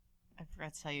I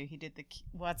forgot to tell you,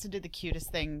 Watson did the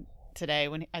cutest thing today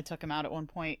when I took him out at one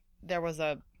point. There was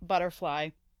a butterfly,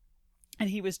 and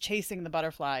he was chasing the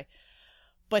butterfly,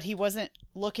 but he wasn't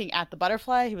looking at the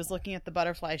butterfly. He was looking at the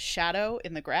butterfly's shadow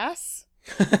in the grass,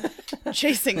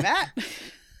 chasing that.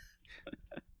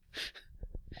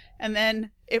 And then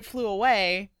it flew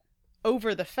away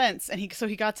over the fence, and he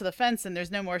got to the fence, and there's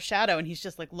no more shadow, and he's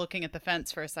just like looking at the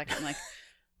fence for a second, like,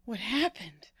 what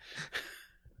happened?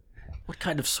 What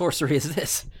kind of sorcery is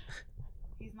this?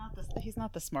 He's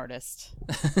not the smartest.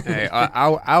 Hey,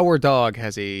 our dog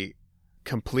has a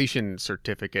completion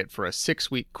certificate for a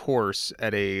 6-week course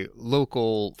at a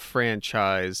local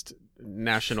franchised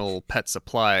national pet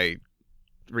supply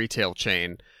retail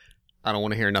chain. I don't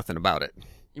want to hear nothing about it.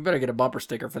 You better get a bumper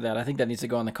sticker for that. I think that needs to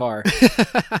go on the car.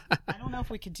 I don't know if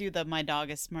we could do the "my dog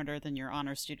is smarter than your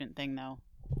honor student" thing, though.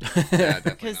 Yeah,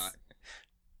 definitely not.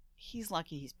 He's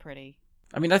lucky he's pretty.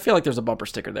 I mean, I feel like there's a bumper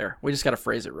sticker there. We just got to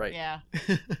phrase it right. Yeah.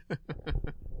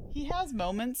 He has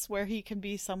moments where he can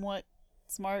be somewhat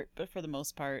smart, but for the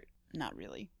most part, not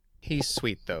really. He's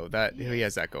sweet though. He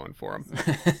has that going for him.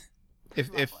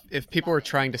 If people were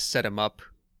trying to set him up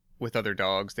with other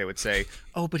dogs, they would say,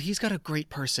 "Oh, but he's got a great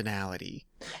personality."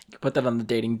 Put that on the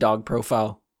dating dog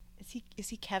profile. Is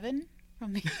he Kevin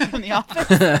from the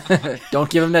Office? Don't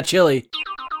give him that chili.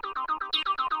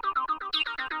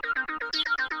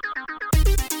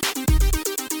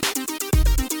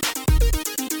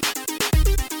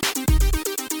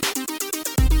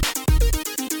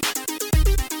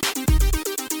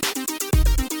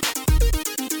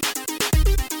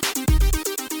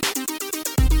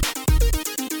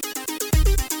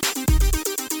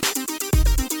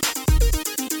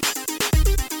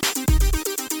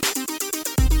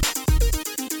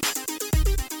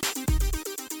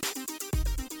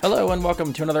 Hello and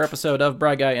welcome to another episode of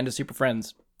Bry Guy and His Super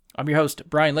Friends. I'm your host,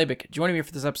 Brian Labick. Joining me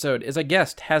for this episode is a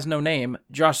guest, has no name,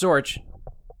 Josh Zorch.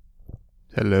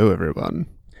 Hello, everyone.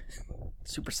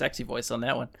 Super sexy voice on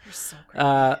that one. You're so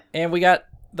great. And we got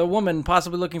the woman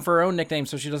possibly looking for her own nickname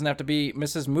so she doesn't have to be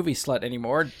Mrs. Movie Slut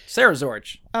anymore, Sarah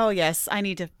Zorch. Oh, yes. I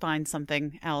need to find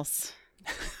something else.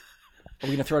 Are we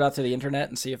going to throw it out to the internet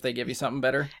and see if they give you something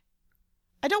better?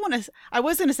 I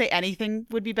was going to say anything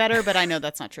would be better, but I know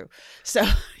that's not true. So,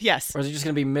 yes. Or is it just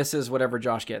going to be Mrs. whatever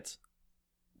Josh gets?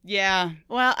 Yeah.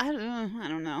 Well, I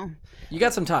don't know. You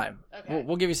got some time. Okay.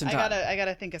 We'll give you some time. I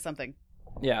gotta think of something.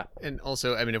 Yeah. And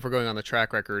also, I mean, if we're going on the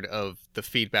track record of the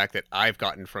feedback that I've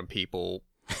gotten from people,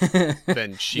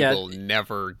 then she will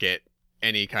never get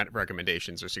any kind of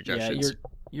recommendations or suggestions. Yeah,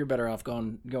 you're better off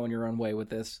going your own way with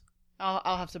this.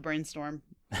 I'll have to brainstorm.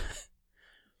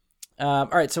 All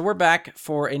right, so we're back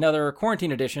for another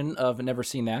quarantine edition of Never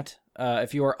Seen That.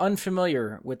 If you are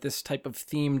unfamiliar with this type of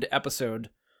themed episode,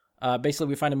 basically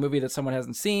we find a movie that someone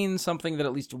hasn't seen, something that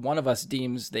at least one of us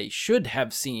deems they should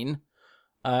have seen.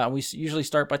 We usually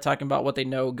start by talking about what they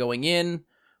know going in.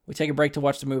 We take a break to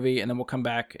watch the movie, and then we'll come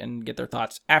back and get their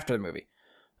thoughts after the movie.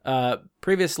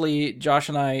 Previously, Josh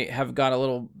and I have got a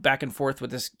little back and forth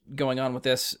with this going on with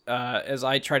this, as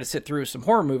I try to sit through some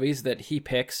horror movies that he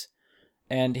picks.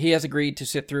 And he has agreed to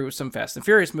sit through some Fast and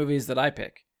Furious movies that I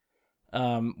pick.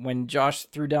 When Josh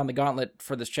threw down the gauntlet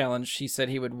for this challenge, he said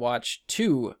he would watch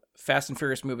 2 Fast and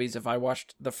Furious movies if I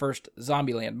watched the first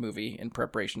Zombieland movie in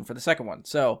preparation for the second one.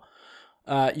 So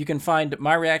you can find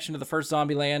my reaction to the first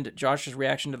Zombieland, Josh's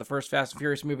reaction to the first Fast and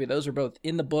Furious movie. Those are both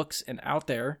in the books and out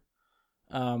there.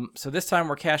 So this time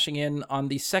we're cashing in on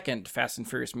the second Fast and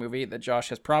Furious movie that Josh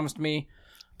has promised me.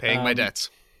 Paying my debts.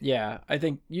 Yeah, I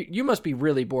think you must be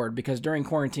really bored because during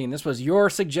quarantine, this was your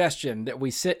suggestion that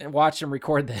we sit and watch and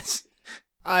record this.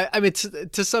 I mean,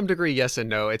 to some degree, yes and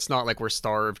no. It's not like we're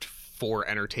starved for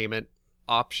entertainment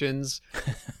options,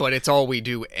 but it's all we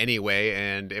do anyway.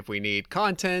 And if we need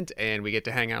content and we get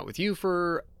to hang out with you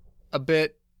for a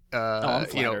bit, I'm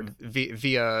flattered.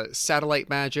 Via satellite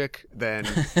magic, then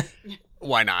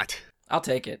why not? I'll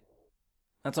take it.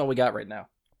 That's all we got right now.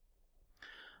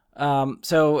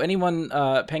 So anyone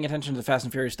paying attention to the Fast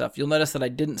and Furious stuff, you'll notice that I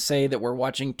didn't say that we're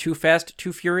watching Too Fast,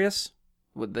 Too Furious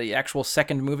with the actual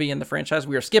second movie in the franchise.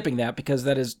 We are skipping that because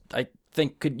that is, I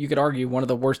think, you could argue one of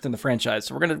the worst in the franchise.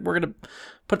 So we're gonna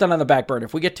put that on the back burner.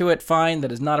 If we get to it, fine.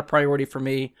 That is not a priority for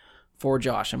me. For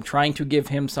Josh, I'm trying to give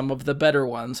him some of the better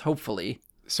ones, hopefully.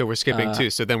 So we're skipping 2.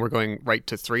 So then we're going right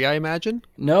to 3, I imagine.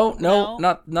 No,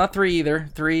 not 3 either.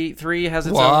 Three has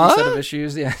its own set of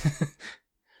issues. Yeah.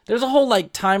 There's a whole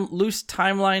loose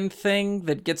timeline thing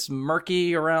that gets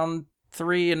murky around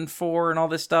 3 and 4 and all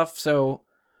this stuff. So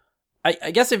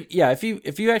I guess if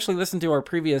you actually listen to our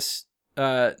previous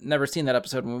Never Seen That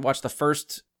episode when we watched the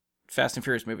first Fast and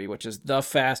Furious movie, which is The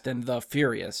Fast and the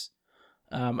Furious,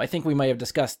 I think we might have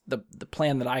discussed the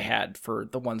plan that I had for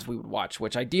the ones we would watch,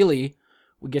 which ideally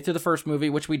we get through the first movie,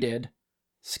 which we did,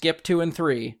 skip 2 and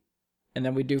 3, and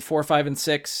then we do 4, 5, and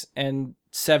 6, and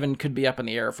 7 could be up in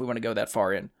the air if we want to go that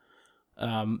far in.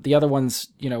 The other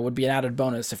ones, would be an added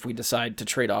bonus if we decide to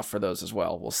trade off for those as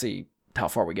well. We'll see how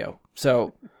far we go.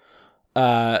 So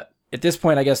at this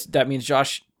point, I guess that means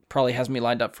Josh probably has me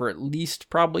lined up for at least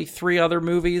probably 3 other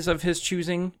movies of his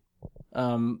choosing.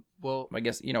 Well, I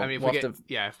guess, I mean,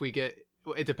 if we get,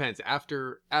 it depends.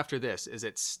 After this, is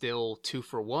it still 2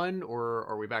 for 1, or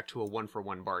are we back to a 1 for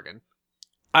 1 bargain?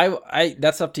 I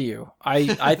that's up to you.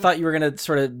 I thought you were going to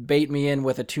sort of bait me in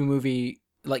with a 2 movie,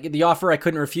 like the offer I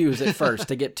couldn't refuse at first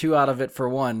to get 2 out of it for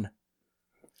 1.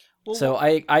 Well, so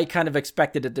I kind of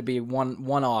expected it to be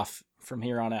one off from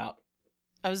here on out.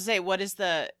 I was gonna say, what is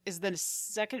the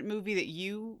second movie that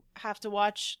you have to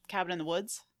watch, Cabin in the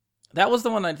Woods? That was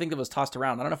the one I think that was tossed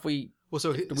around. I don't know if we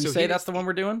did we say that's the one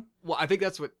we're doing? Well, I think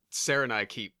that's what Sarah and I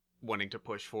keep wanting to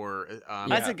push for.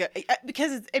 That's a good,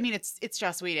 because it's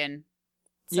Joss Whedon.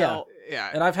 So, yeah.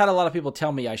 And I've had a lot of people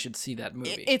tell me I should see that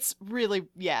movie. It's really,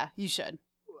 you should.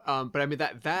 But I mean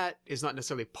that is not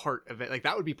necessarily part of it. Like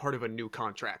that would be part of a new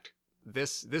contract.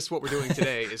 This what we're doing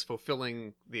today is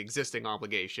fulfilling the existing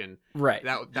obligation. Right.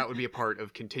 That would be a part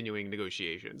of continuing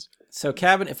negotiations. So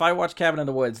if I watch Cabin in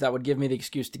the Woods, that would give me the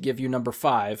excuse to give you number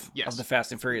 5 of the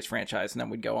Fast and Furious franchise, and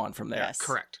then we'd go on from there. Yes.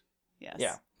 Correct. Yes.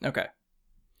 Yeah. Okay.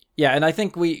 Yeah, and I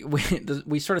think we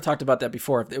sort of talked about that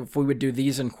before. If we would do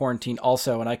these in quarantine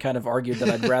also, and I kind of argued that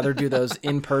I'd rather do those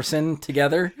in person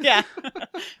together. Yeah.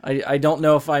 I don't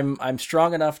know if I'm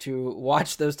strong enough to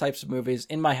watch those types of movies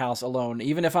in my house alone.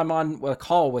 Even if I'm on a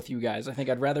call with you guys, I think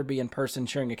I'd rather be in person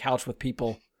sharing a couch with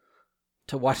people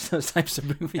to watch those types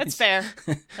of movies. That's fair.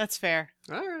 That's fair.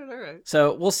 All right.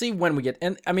 So we'll see when we get,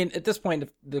 and I mean, at this point,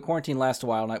 if the quarantine lasts a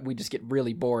while and we just get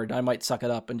really bored, I might suck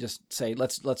it up and just say,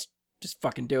 let's just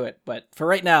fucking do it. But for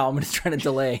right now, I'm going to try to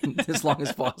delay as long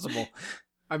as possible.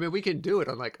 I mean, we can do it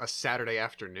on like a Saturday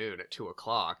afternoon at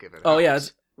 2:00 if it Oh,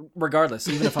 helps. yeah. Regardless,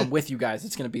 even if I'm with you guys,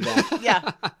 it's going to be that.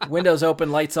 Yeah. Windows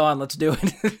open, lights on, let's do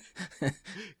it.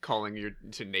 Calling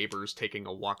to neighbors, taking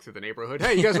a walk through the neighborhood.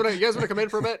 Hey, you guys want to come in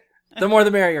for a bit? The more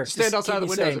the merrier. Stand outside the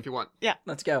windows if you want. Yeah.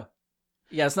 Let's go.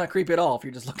 Yeah, it's not creepy at all if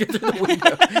you're just looking through the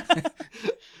window.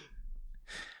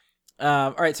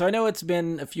 All right, so I know it's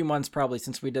been a few months probably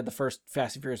since we did the first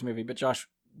Fast and Furious movie, but Josh,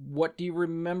 what do you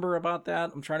remember about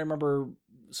that? I'm trying to remember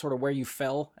sort of where you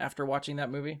fell after watching that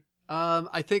movie.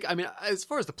 I think, as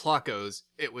far as the plot goes,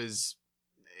 it was,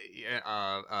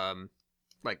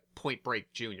 like Point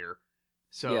Break Jr.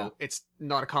 So it's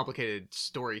not a complicated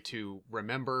story to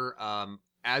remember.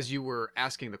 As you were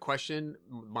asking the question,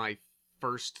 my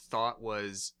first thought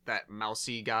was that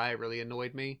mousy guy really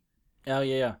annoyed me. Oh,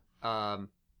 yeah.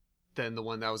 Then that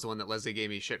was the one that Leslie gave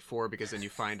me shit for, because then you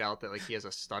find out that like he has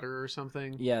a stutter or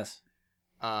something. Yes.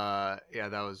 Yeah,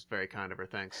 that was very kind of her.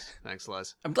 Thanks,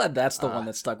 Les. I'm glad that's the one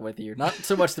that stuck with you. Not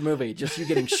so much the movie, just you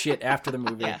getting shit after the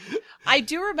movie. Yeah. I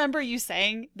do remember you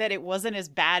saying that it wasn't as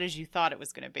bad as you thought it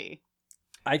was going to be.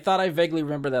 I thought I vaguely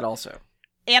remember that also.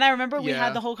 And I remember we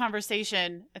had the whole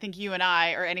conversation, I think you and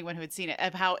I, or anyone who had seen it,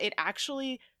 of how it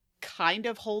actually kind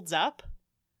of holds up.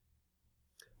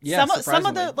 Yeah, some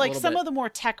of the more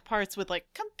tech parts with like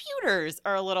computers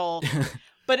are a little,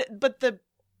 but the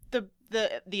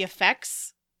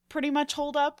effects pretty much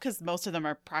hold up because most of them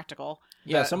are practical.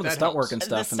 Yeah, some of the stunt work and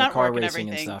stuff, and the car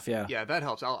racing and stuff. Yeah, yeah, that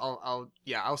helps. I'll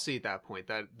see at that point.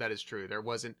 That is true.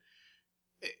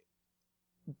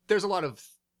 There's a lot of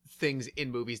things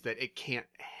in movies that it can't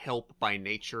help by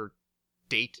nature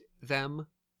date them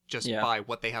just by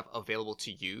what they have available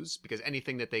to use, because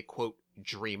anything that they quote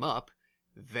dream up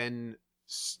then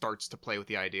starts to play with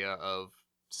the idea of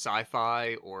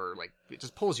sci-fi, or like it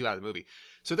just pulls you out of the movie.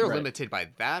 So they're limited by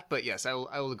that. But yes, I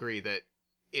will agree that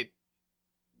I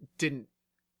didn't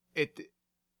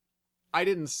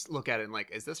look at it and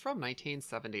like, is this from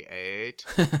 1978?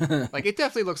 Like it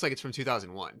definitely looks like it's from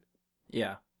 2001.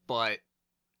 Yeah. But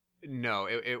no,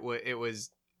 it was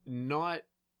not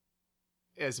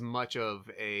as much of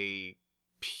a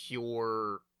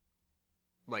pure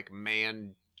like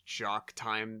man jock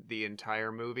time the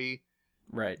entire movie,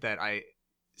 right? That I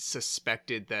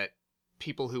suspected that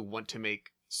people who want to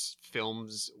make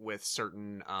films with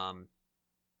certain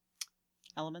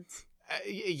elements,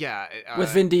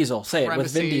 with Vin Diesel, say it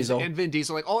with Vin Diesel and Vin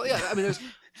Diesel, like I mean, there's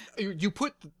you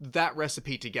put that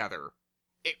recipe together,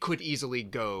 it could easily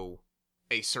go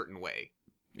a certain way,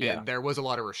 and there was a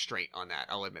lot of restraint on that.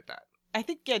 I'll admit that. I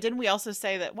think didn't we also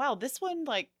say that? Wow, this one,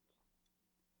 like,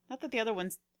 not that the other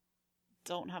ones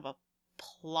don't have a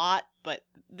plot, but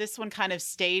this one kind of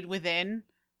stayed within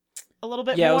a little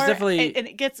bit Yeah, it more. was definitely- and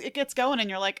it gets going, and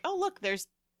you're like, oh look, there's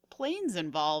planes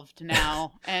involved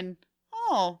now, and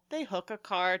oh, they hook a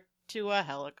car to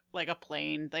like a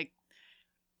plane. Like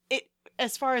it,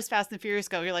 as far as Fast and Furious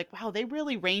go, you're like, wow, they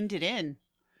really reined it in.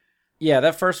 Yeah,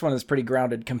 that first one is pretty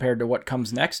grounded compared to what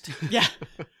comes next. Yeah.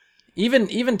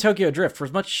 Even Tokyo Drift, for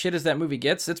as much shit as that movie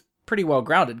gets, it's pretty well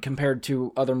grounded compared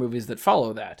to other movies that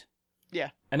follow that.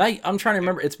 Yeah. And I'm trying to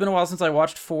remember, it's been a while since I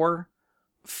watched 4.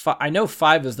 I know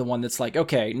 5 is the one that's like,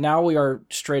 okay, now we are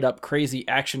straight up crazy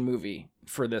action movie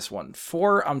for this one.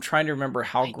 4, I'm trying to remember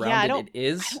how grounded it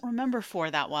is. I don't remember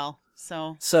 4 that well.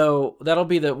 So that'll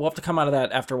be we'll have to come out of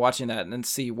that after watching that and then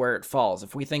see where it falls.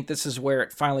 If we think this is where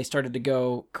it finally started to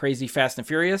go crazy Fast and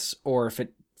Furious, or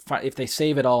if they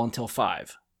save it all until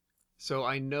 5. So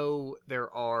I know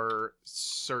there are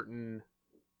certain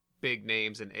big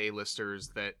names and A-listers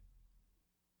that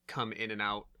come in and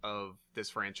out of this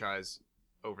franchise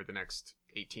over the next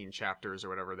 18 chapters or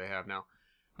whatever they have now.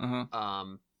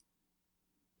 Mm-hmm.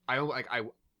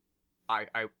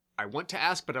 I want to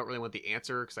ask, but I don't really want the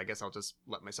answer because I guess I'll just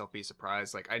let myself be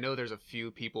surprised. Like I know there's a few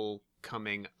people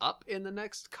coming up in the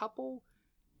next couple,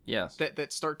 Yes.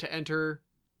 that start to enter.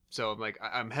 So I'm like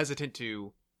I'm hesitant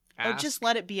to ask. Oh, just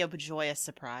let it be a joyous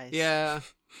surprise. Yeah,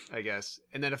 I guess.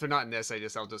 And then if they're not in this,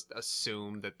 I'll just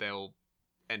assume that they'll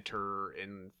enter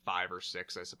in 5 or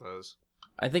 6, I suppose.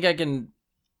 I think I can.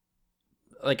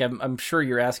 Like I'm sure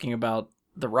you're asking about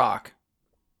The Rock,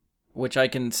 which I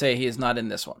can say he is not in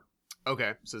this one.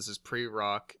 Okay, so this is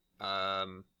pre-Rock. I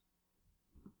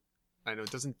know,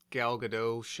 doesn't Gal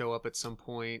Gadot show up at some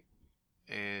point?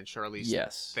 And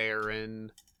Charlize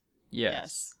Theron.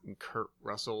 Yes. And Kurt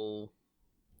Russell.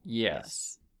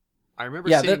 Yes. I remember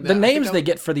seeing that. The names they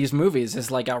get for these movies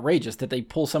is like outrageous that they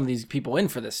pull some of these people in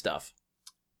for this stuff.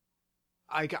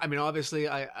 I mean, obviously,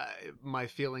 I my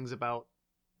feelings about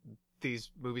these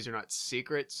movies are not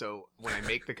secret, so when I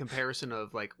make the comparison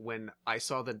of like when I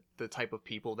saw the type of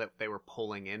people that they were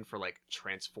pulling in for like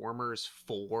Transformers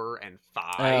 4 and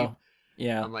 5, Oh,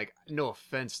 yeah. I'm like, no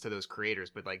offense to those creators,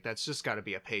 but like that's just got to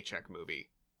be a paycheck movie.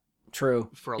 True.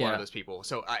 For a lot of those people.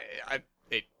 So I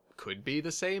it could be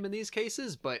the same in these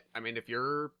cases, but I mean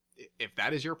if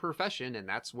that is your profession and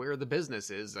that's where the business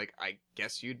is, like I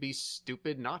guess you'd be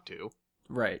stupid not to.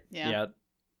 Right. Yeah.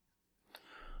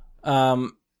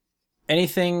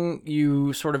 Anything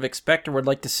you sort of expect or would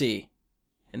like to see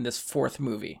in this 4th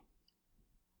movie?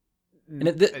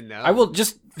 And No. I will,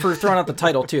 just for throwing out the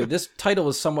title too, this title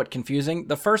is somewhat confusing.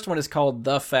 The first one is called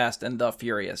The Fast and the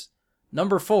Furious.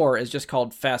 Number 4 is just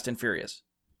called Fast and Furious.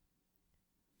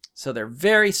 So they're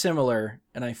very similar,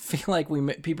 and I feel like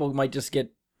people might just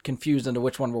get confused into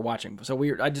which one we're watching. So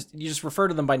you just refer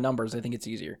to them by numbers. I think it's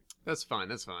easier. That's fine.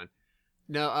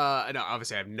 No, no.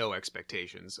 Obviously, I have no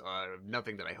expectations.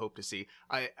 Nothing that I hope to see.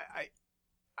 Oh,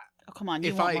 come on,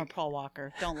 you want more Paul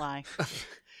Walker? Don't lie.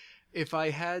 If I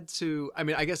had to, I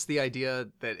mean, I guess the idea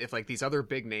that if like these other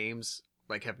big names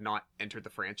like have not entered the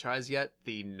franchise yet,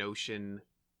 the notion,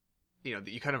 that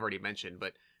you kind of already mentioned,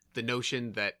 but the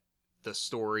notion that the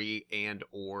story and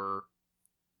or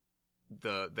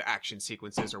the action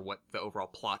sequences or what the overall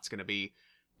plot's going to be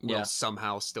will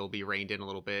somehow still be reined in a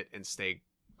little bit and stay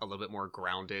a little bit more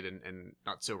grounded and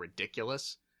not so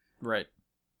ridiculous. Right.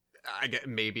 I get,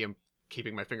 maybe I'm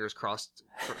keeping my fingers crossed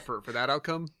for that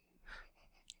outcome.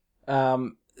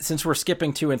 Since we're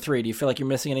skipping 2 and 3, do you feel like you're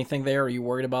missing anything there? Are you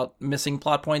worried about missing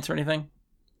plot points or anything?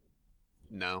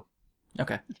 No.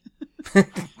 Okay.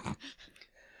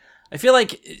 I feel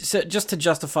like, so just to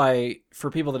justify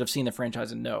for people that have seen the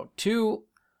franchise and know, 2,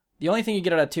 the only thing you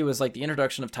get out of 2 is like the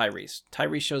introduction of Tyrese.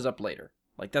 Tyrese shows up later.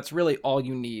 Like, that's really all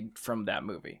you need from that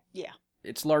movie. Yeah.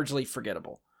 It's largely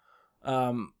forgettable.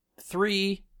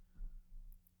 3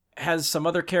 has some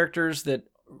other characters that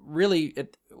really,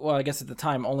 I guess at the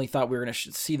time, only thought we were going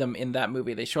to see them in that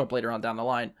movie. They show up later on down the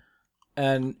line.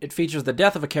 And it features the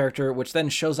death of a character, which then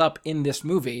shows up in this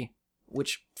movie,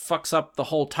 which fucks up the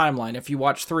whole timeline. If you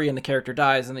watch 3 and the character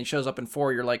dies and he shows up in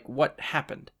 4, you're like, what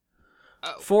happened?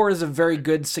 4 is a very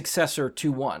good successor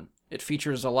to 1. It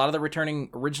features a lot of the returning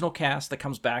original cast that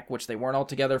comes back, which they weren't all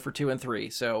together for 2 and 3.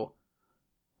 So,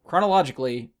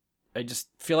 chronologically, I just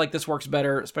feel like this works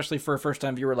better, especially for a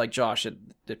first-time viewer like Josh.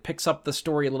 It picks up the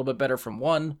story a little bit better from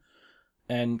 1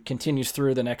 and continues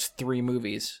through the next 3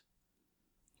 movies.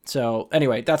 So,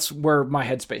 anyway, that's where my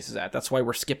headspace is at. That's why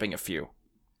we're skipping a few.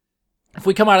 If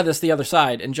we come out of this the other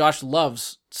side, and Josh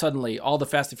loves, suddenly, all the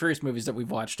Fast and Furious movies that we've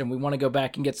watched, and we want to go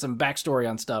back and get some backstory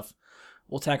on stuff,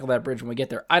 we'll tackle that bridge when we get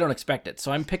there. I don't expect it,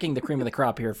 so I'm picking the cream of the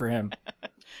crop here for him.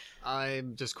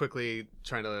 I'm just quickly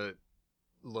trying to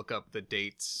look up the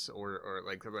dates or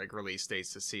like release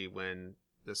dates to see when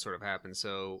this sort of happened.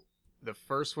 So the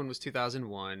first one was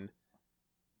 2001.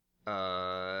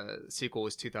 Sequel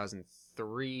was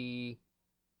 2003.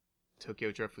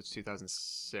 Tokyo Drift was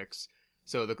 2006.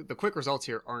 So the quick results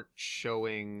here aren't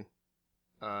showing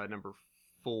number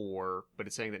 4, but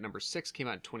it's saying that number 6 came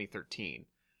out in 2013.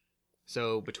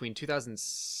 So between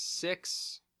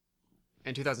 2006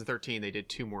 and 2013, they did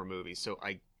 2 more movies. So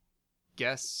I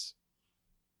guess,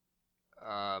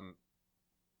 I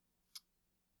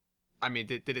mean,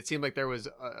 did it seem like there was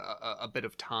a bit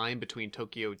of time between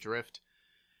Tokyo Drift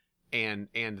and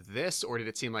this, or did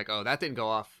it seem like, oh, that didn't go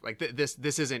off, like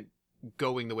this isn't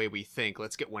going the way we think,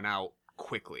 let's get one out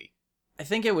quickly? I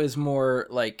think it was more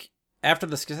like after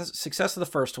the success of the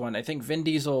first one, I think Vin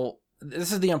Diesel,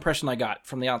 this is the impression I got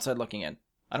from the outside looking in.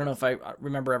 I don't know if I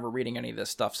remember ever reading any of this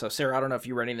stuff. So Sarah, I don't know if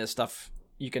you read any of this stuff.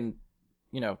 You can,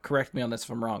 correct me on this if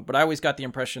I'm wrong. But I always got the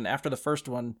impression after the first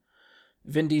one,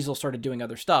 Vin Diesel started doing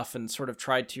other stuff and sort of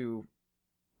tried to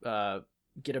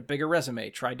get a bigger resume,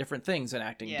 try different things in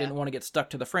acting. Yeah. Didn't want to get stuck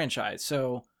to the franchise.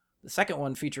 So the second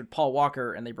one featured Paul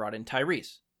Walker and they brought in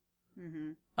Tyrese.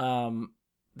 Mm-hmm.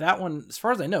 That one, as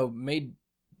far as I know, made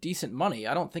decent money.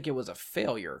 I don't think it was a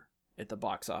failure at the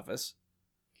box office.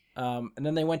 And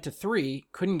then they went to 3,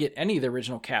 couldn't get any of the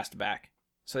original cast back.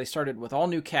 So they started with all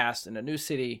new cast in a new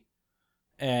city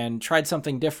and tried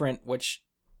something different, which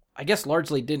I guess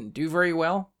largely didn't do very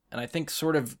well. And I think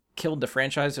sort of killed the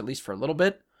franchise, at least for a little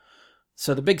bit.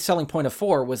 So the big selling point of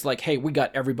 4 was like, hey, we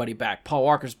got everybody back. Paul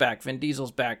Walker's back. Vin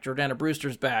Diesel's back. Jordana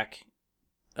Brewster's back.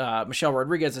 Michelle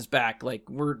Rodriguez is back. Like,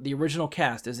 the original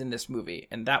cast is in this movie.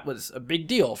 And that was a big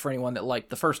deal for anyone that liked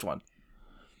the first one.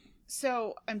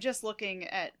 So I'm just looking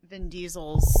at Vin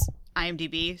Diesel's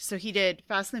IMDb. So he did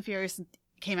Fast and the Furious,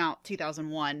 came out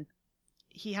 2001.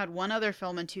 He had one other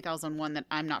film in 2001 that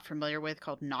I'm not familiar with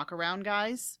called Knockaround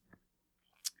Guys.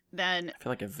 Then I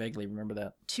feel like I vaguely remember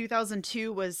that.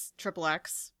 2002 was Triple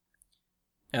X.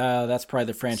 That's probably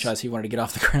the franchise he wanted to get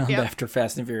off the ground after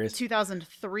Fast and Furious.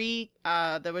 2003,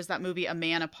 there was that movie A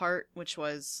Man Apart, which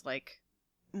was like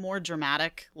more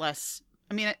dramatic, less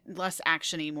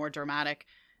actiony, more dramatic.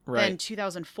 Right. Then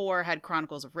 2004 had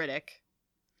Chronicles of Riddick.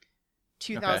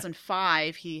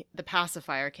 2005, The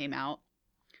Pacifier came out.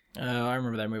 Oh, I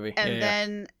remember that movie. And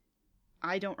then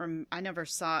I never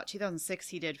saw 2006.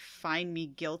 He did Find Me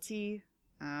Guilty.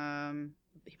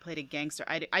 He played a gangster.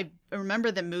 I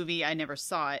remember the movie. I never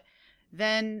saw it.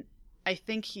 Then I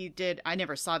think he did. I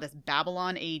never saw this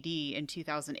Babylon AD in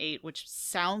 2008, which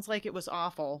sounds like it was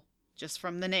awful just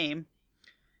from the name.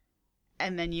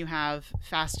 And then you have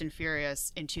Fast and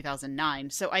Furious in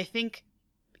 2009. So I think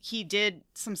he did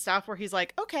some stuff where he's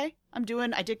like, okay,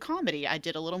 I did comedy. I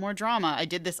did a little more drama. I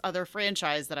did this other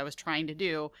franchise that I was trying to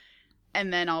do.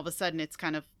 And then all of a sudden it's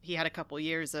kind of, he had a couple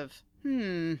years of,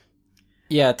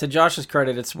 Yeah, to Josh's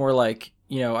credit, it's more like,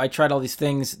 I tried all these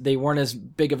things. They weren't as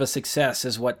big of a success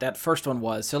as what that first one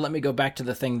was. So let me go back to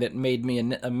the thing that made me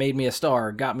a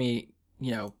star, got me,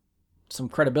 some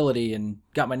credibility and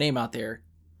got my name out there.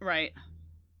 Right.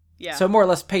 Yeah. So more or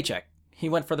less paycheck. He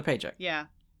went for the paycheck. Yeah.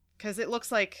 Because it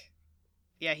looks like,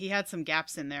 he had some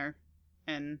gaps in there.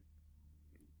 And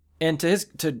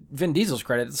to Vin Diesel's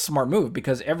credit, it's a smart move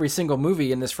because every single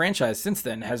movie in this franchise since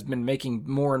then has been making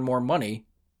more and more money.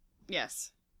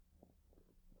 Yes.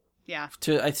 Yeah.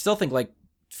 I still think like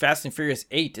Fast and Furious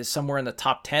 8 is somewhere in the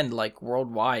top 10 like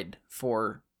worldwide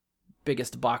for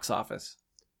biggest box office.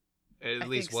 At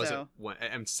least wasn't. So.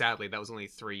 And sadly, that was only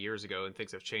 3 years ago, and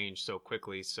things have changed so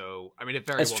quickly. So, I mean, it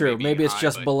very That's well true. Maybe Maybe it's high,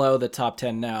 just below the top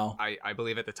 10 now. I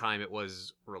believe at the time it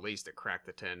was released, it cracked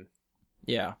the 10.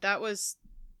 Yeah. That was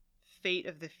Fate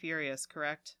of the Furious,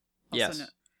 correct? Yes.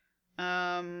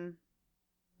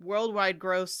 Worldwide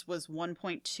gross was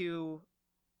 1.2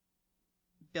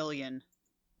 billion.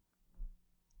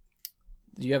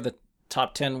 Do you have the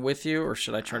top 10 with you, or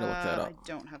should I try to look that up? I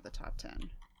don't have the top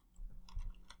 10.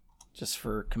 Just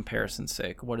for comparison's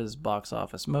sake, what is Box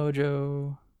Office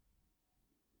Mojo?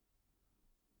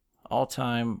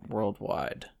 All-time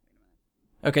worldwide.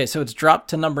 Okay, so it's dropped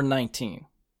to number 19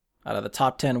 out of the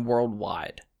top 10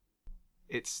 worldwide.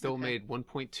 It still made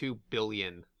 1.2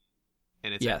 billion,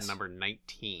 and it's at number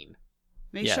 19.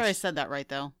 Make sure I said that right,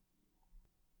 though.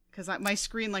 Because my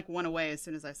screen went away as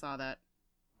soon as I saw that.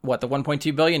 What, the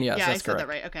 1.2 billion? Yes, yeah, that's correct. I said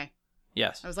that right. Okay.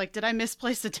 Yes. I was like, did I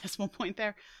misplace the decimal point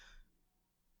there?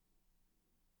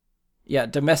 Yeah,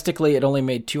 domestically, it only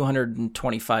made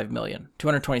 226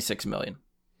 million.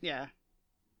 Yeah.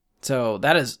 So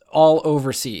that is all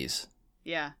overseas.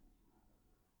 Yeah.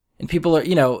 And people are,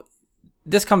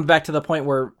 this comes back to the point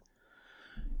where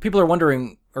people are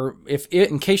wondering or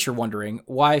in case you're wondering,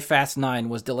 why Fast 9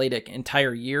 was delayed an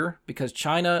entire year, because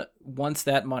China wants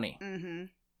that money. Mm-hmm.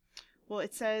 Well,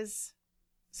 it says,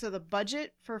 so the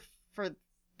budget for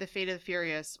the Fate of the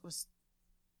Furious was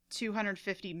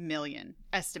 $250 million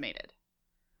estimated.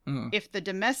 Mm. If the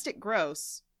domestic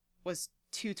gross was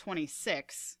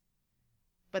 $226,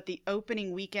 but the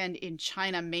opening weekend in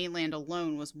China mainland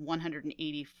alone was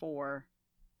 $184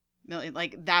 million,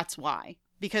 like that's why.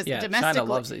 Because China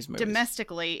loves these movies.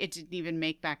 Domestically, it didn't even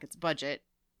make back its budget.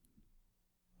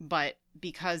 But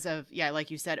because of, like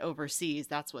you said, overseas,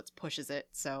 that's what pushes it.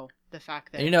 So the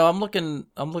fact that... I'm looking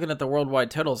at the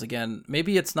worldwide totals again.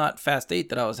 Maybe it's not Fast 8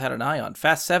 that I had an eye on.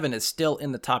 Fast 7 is still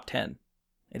in the top 10.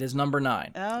 It is number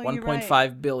 9. Oh,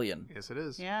 1.5 billion. Yes, it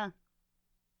is. Yeah.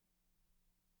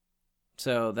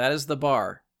 So that is the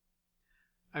bar.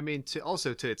 I mean, to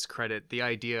its credit, the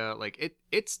idea, like,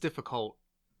 it's difficult,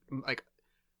 like,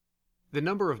 the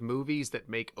number of movies that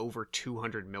make over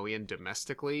 200 million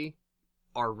domestically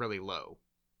are really low.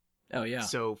 Oh, yeah.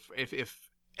 So if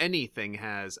anything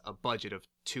has a budget of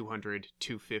 200,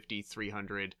 250,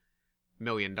 300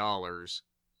 million dollars,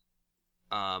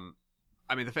 I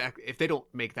mean, the fact, if they don't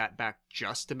make that back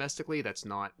just domestically, that's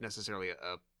not necessarily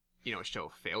a show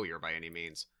of failure by any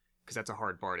means, because that's a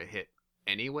hard bar to hit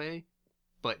anyway.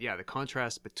 But yeah, the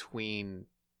contrast between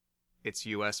its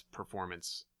US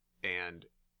performance and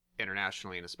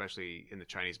internationally, and especially in the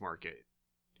Chinese market,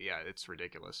 yeah, it's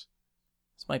ridiculous.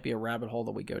 This might be a rabbit hole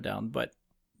that we go down, but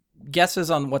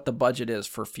guesses on what the budget is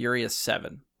for Furious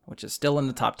 7, which is still in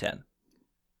the top 10.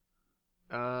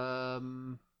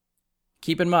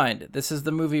 Keep in mind, this is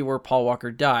the movie where Paul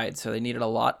Walker died, so they needed a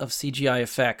lot of CGI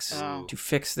effects to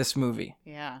fix this movie.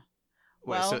 Yeah.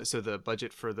 Well, so the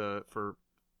budget for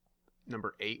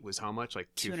number 8 was how much? Like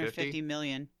 250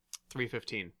 million.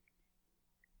 315.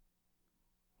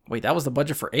 Wait, that was the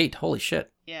budget for 8. Holy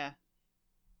shit. Yeah.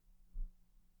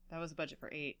 That was the budget for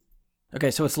 8.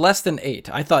 Okay, so it's less than 8.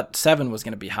 I thought 7 was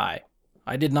going to be high.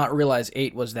 I did not realize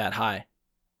 8 was that high.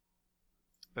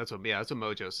 That's what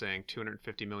Mojo's saying.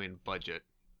 250 million budget.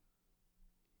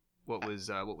 What was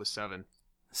 7?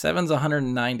 7's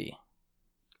 190.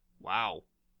 Wow.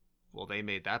 Well, they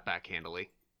made that back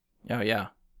handily. Oh, yeah.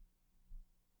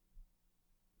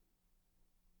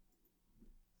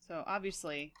 So,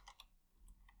 obviously,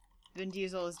 Vin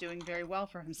Diesel is doing very well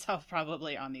for himself,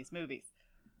 probably, on these movies.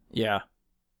 Yeah.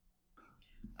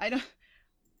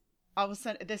 All of a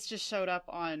sudden, this just showed up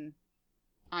on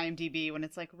IMDb when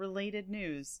it's like, related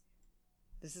news.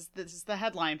 This is the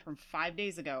headline from 5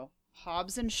 days ago.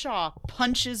 Hobbs and Shaw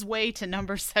punches way to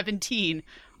number 17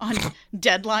 on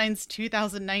Deadline's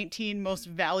 2019 Most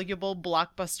Valuable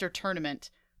Blockbuster Tournament.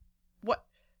 What?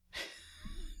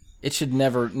 It should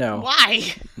never, no.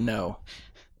 Why? No.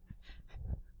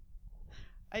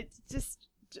 I just,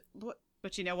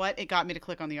 but you know what? It got me to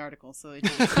click on the article, so it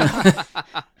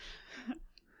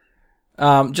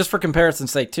just for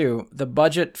comparison's sake, too, the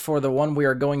budget for the one we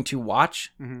are going to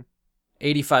watch,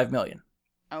 $85 million.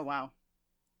 Oh, wow.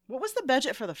 What was the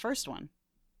budget for the first one?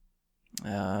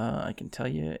 I can tell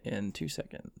you in 2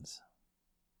 seconds.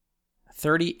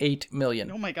 $38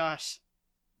 million. Oh my gosh.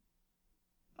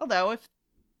 Although,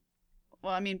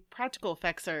 practical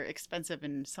effects are expensive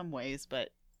in some ways,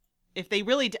 but if they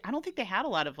really, I don't think they had a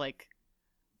lot of like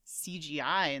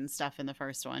CGI and stuff in the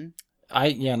first one.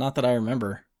 Not that I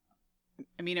remember.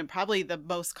 I mean, the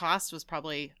most cost was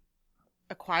probably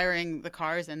acquiring the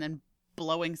cars and then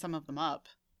blowing some of them up.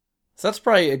 So that's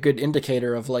probably a good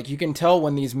indicator of, like, you can tell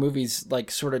when these movies, like,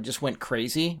 sort of just went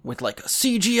crazy with, like,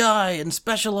 CGI and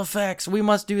special effects. We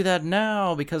must do that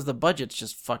now because the budgets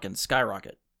just fucking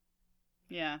skyrocket.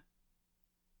 Yeah.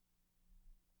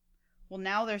 Well,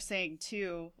 now they're saying,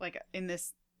 too, like, in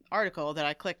this article that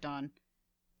I clicked on,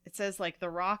 it says, like, The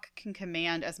Rock can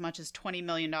command as much as $20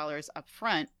 million up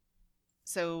front.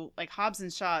 So, like, Hobbs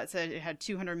and Shaw, it said it had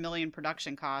 $200 million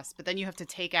production costs, but then you have to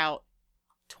take out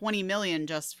 $20 million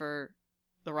just for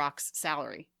The Rock's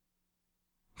salary.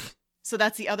 So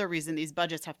that's the other reason these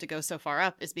budgets have to go so far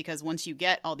up, is because once you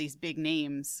get all these big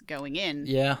names going in,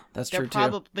 yeah, that's true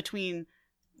too. Between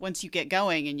once you get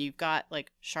going and you've got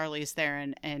like Charlize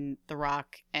Theron and The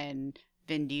Rock and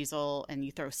Vin Diesel, and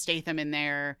you throw Statham in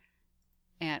there,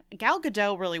 and Gal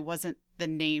Gadot really wasn't the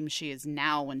name she is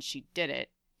now when she did it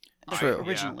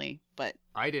originally, but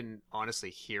I didn't honestly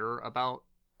hear about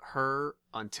her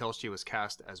until she was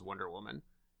cast as Wonder Woman.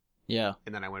 Yeah.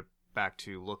 And then I went back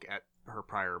to look at her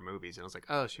prior movies, and I was like,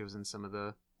 oh, she was in some of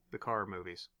the car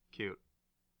movies. Cute.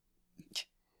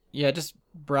 Yeah, just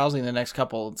browsing the next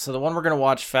couple. So the one we're going to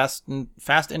watch, Fast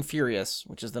and Furious,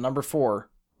 which is the number 4,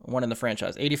 one in the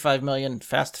franchise. 85 million.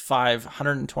 Fast 5,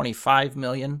 125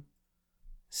 million.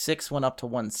 6 went up to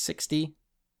 160.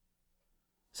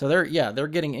 So they're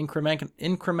getting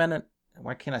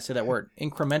why can't I say that word?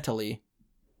 Incrementally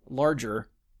larger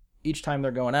each time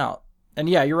they're going out. And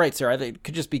yeah, you're right, Sarah. It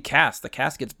could just be cast. The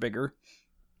cast gets bigger.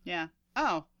 Yeah.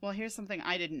 Oh, well, here's something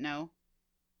I didn't know.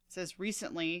 It says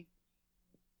recently,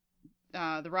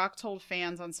 The Rock told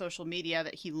fans on social media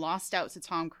that he lost out to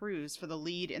Tom Cruise for the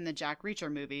lead in the Jack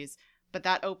Reacher movies, but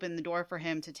that opened the door for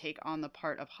him to take on the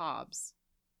part of Hobbs.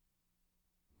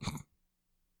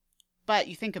 But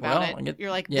you think about it,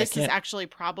 you're like, this is actually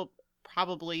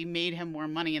probably made him more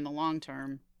money in the long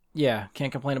term. Yeah,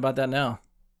 can't complain about that now.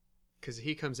 Because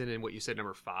he comes in what you said,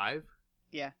 number 5?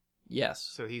 Yeah. Yes.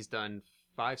 So he's done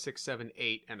 5, 6, 7,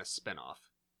 8, and a spinoff.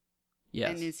 Yes.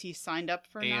 And is he signed up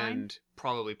for 9? And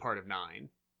probably part of 9.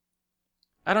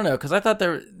 I don't know, because I thought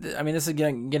this is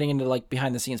getting into like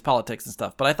behind the scenes politics and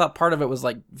stuff, but I thought part of it was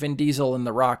like Vin Diesel and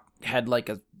The Rock had like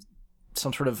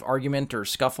some sort of argument or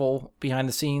scuffle behind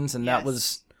the scenes, and that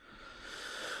was...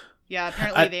 Yeah,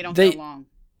 apparently they don't get along.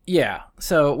 Yeah,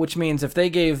 so which means if they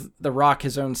gave The Rock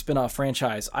his own spin-off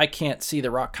franchise, I can't see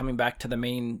The Rock coming back to the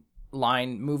main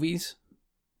line movies.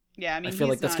 Yeah, I mean, I feel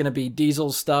like that's going to be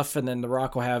Diesel's stuff, and then The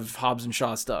Rock will have Hobbs and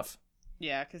Shaw stuff.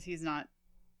 Yeah, because he's at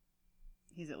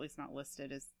least not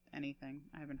listed as anything.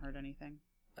 I haven't heard anything.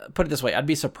 Put it this way, I'd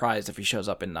be surprised if he shows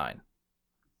up in 9.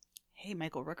 Hey,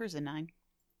 Michael Rooker's in 9.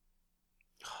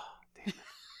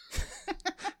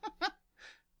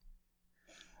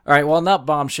 All right, well, in that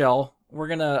bombshell, we're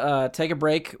going to take a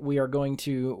break. We are going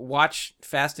to watch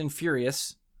Fast and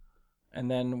Furious,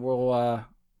 and then we'll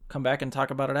come back and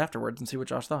talk about it afterwards and see what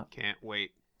Josh thought. Can't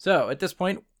wait. So, at this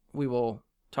point, we will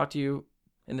talk to you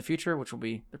in the future, which will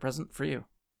be the present for you.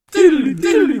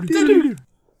 All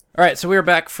right, so we are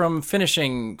back from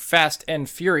finishing Fast and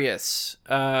Furious.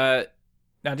 Now,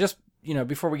 just,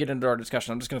 before we get into our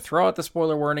discussion, I'm just going to throw out the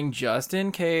spoiler warning just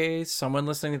in case someone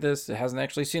listening to this hasn't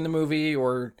actually seen the movie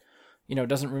or,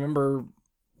 doesn't remember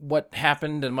what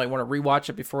happened and might want to rewatch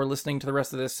it before listening to the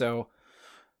rest of this. So,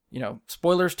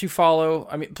 spoilers to follow.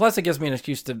 I mean, plus it gives me an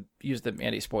excuse to use the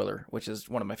Andy spoiler, which is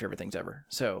one of my favorite things ever.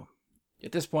 So,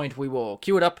 at this point, we will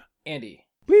cue it up. Andy.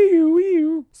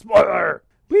 Wee-oo, spoiler!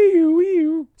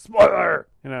 Wee-oo, spoiler!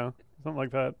 Something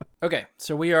like that. Okay,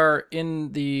 so we are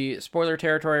in the spoiler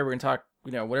territory. We're going to talk,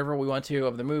 whatever we want to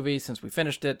of the movie since we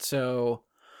finished it. So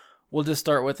we'll just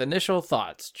start with initial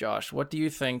thoughts. Josh, what do you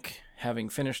think having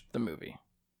finished the movie?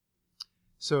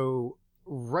 So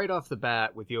right off the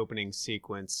bat with the opening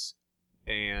sequence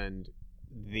and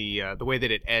the way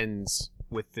that it ends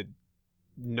with the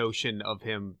notion of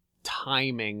him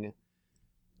timing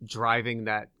driving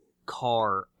that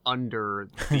car under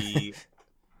the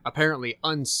apparently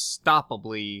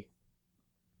unstoppably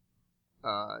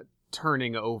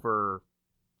turning over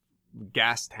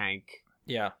gas tank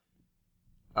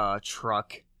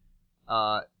truck.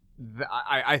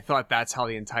 I thought that's how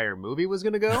the entire movie was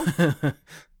going to go.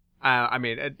 I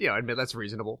mean, admit that's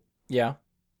reasonable. Yeah.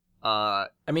 I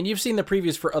mean, you've seen the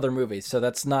previews for other movies, so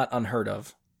that's not unheard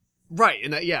of. Right.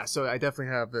 And so I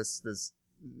definitely have this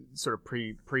sort of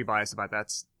pre-bias about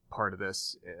that's part of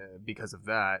this because of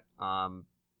that.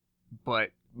 But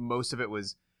most of it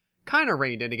was kind of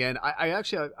reined in again.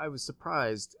 I was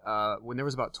surprised when there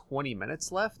was about 20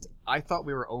 minutes left. I thought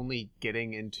we were only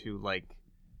getting into like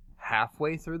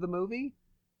halfway through the movie.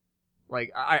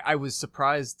 Like I was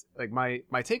surprised. Like my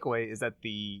takeaway is that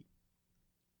the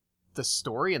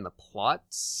story and the plot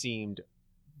seemed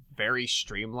very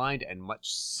streamlined and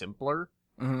much simpler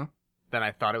than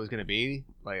I thought it was going to be.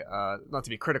 Like not to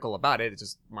be critical about it, it's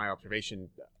just my observation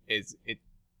is it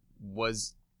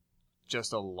was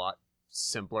just a lot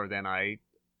simpler than I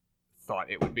thought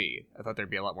it would be. I thought there'd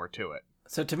be a lot more to it.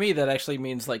 So to me, that actually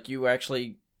means like you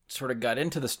actually sort of got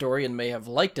into the story and may have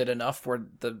liked it enough where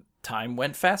the time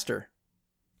went faster.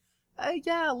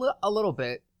 Yeah, a little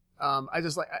bit. I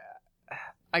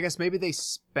guess maybe they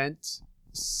spent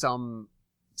some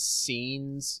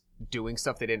scenes doing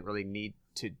stuff they didn't really need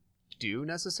to do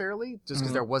necessarily, just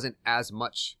because there wasn't as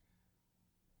much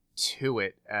to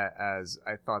it as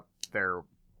I thought there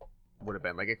would have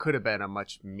been. Like, it could have been a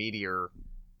much meatier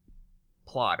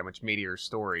plot, a much meatier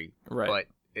story, right? But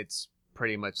it's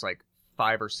pretty much like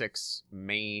 5 or 6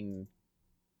 main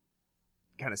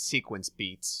kind of sequence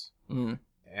beats, and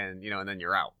and then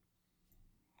you're out.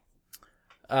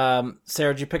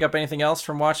 Sarah, did you pick up anything else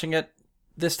from watching it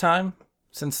this time?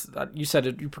 Since you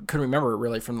said you couldn't remember it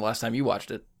really from the last time you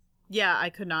watched it. Yeah, I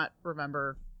could not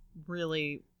remember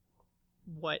really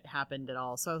what happened at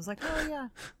all. So I was like, oh yeah,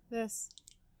 this.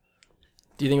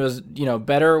 Do you think it was,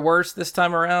 better or worse this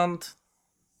time around?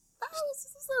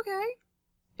 okay.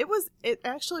 It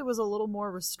actually was a little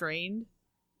more restrained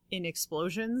in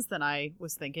explosions than I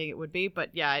was thinking it would be, but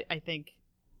yeah, I think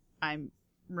I'm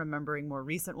remembering more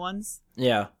recent ones,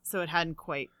 Yeah. so it hadn't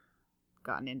quite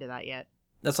gotten into that yet.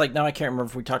 That's like, now I can't remember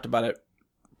if we talked about it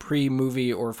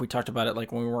pre-movie or if we talked about it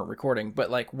like when we weren't recording, but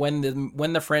like when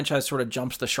the franchise sort of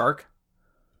jumps the shark,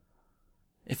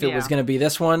 if it was going to be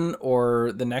this one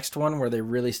or the next one where they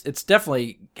really, it's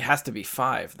definitely has to be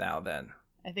 5 now then.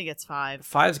 I think it's 5.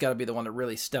 5's got to be the one that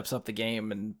really steps up the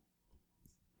game, and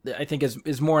I think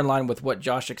is more in line with what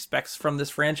Josh expects from this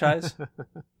franchise.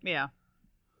 Yeah,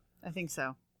 I think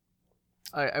so.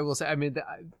 I will say, I mean,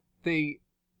 they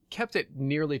kept it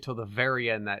nearly till the very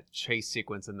end, that chase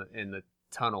sequence in the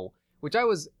tunnel, which I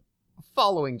was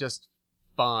following just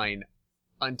fine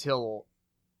until,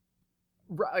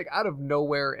 like, out of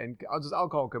nowhere, and I'll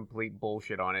call complete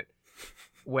bullshit on it,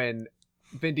 when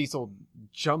Vin Diesel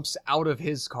jumps out of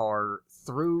his car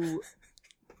through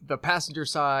the passenger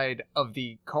side of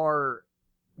the car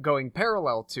going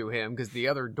parallel to him because the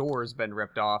other door has been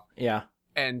ripped off. Yeah.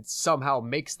 And somehow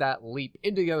makes that leap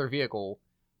into the other vehicle,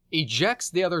 ejects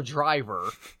the other driver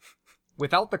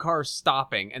without the car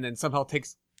stopping, and then somehow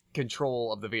takes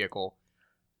control of the vehicle.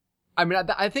 I mean,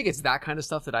 I think it's that kind of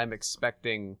stuff that I'm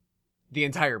expecting the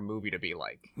entire movie to be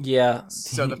like. Yeah.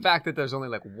 So the fact that there's only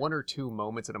like 1 or 2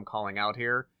 moments that I'm calling out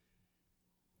here,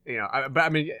 you know, but I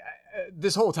mean,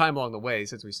 this whole time along the way,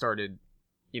 since we started,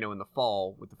 you know, in the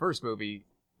fall with the first movie,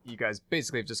 you guys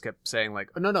basically have just kept saying like,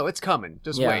 oh, no, it's coming.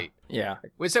 Just wait. Yeah.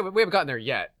 We said we haven't gotten there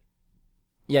yet.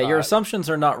 Yeah, your assumptions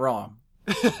are not wrong.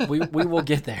 We will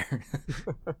get there.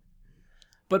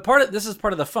 But this is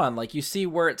part of the fun. Like, you see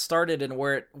where it started and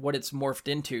what it's morphed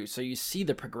into, so you see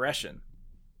the progression,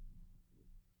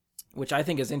 which I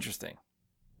think is interesting.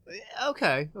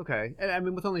 Okay. And I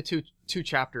mean, with only two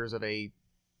chapters of a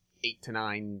 8 to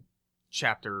 9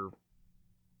 chapter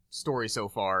story so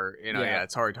far, you know, yeah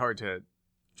it's hard to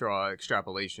draw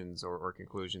extrapolations or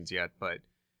conclusions yet, but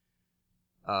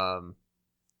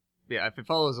yeah, if it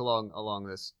follows along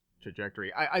this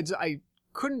trajectory, I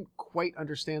couldn't quite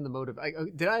understand the motive.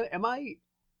 Am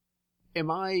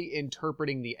I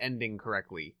interpreting the ending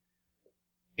correctly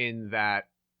in that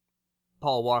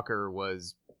Paul Walker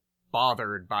was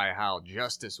bothered by how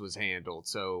justice was handled,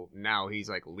 so now he's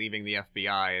like leaving the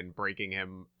FBI and breaking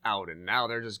him out, and now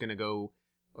they're just gonna go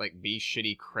like be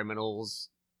shitty criminals?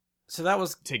 So that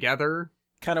was together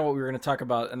kind of what we were going to talk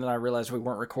about, and then I realized we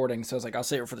weren't recording, so I was like, I'll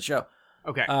save it for the show.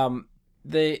 Okay.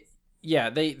 They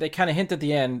kind of hint at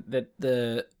the end that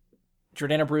the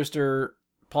Jordana Brewster,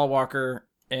 Paul Walker,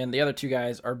 and the other 2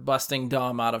 guys are busting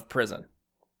Dom out of prison.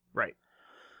 Right.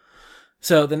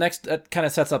 So that kind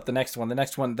of sets up the next one. The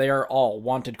next one, they are all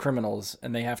wanted criminals,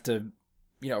 and they have to,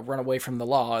 you know, run away from the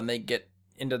law, and they get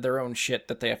into their own shit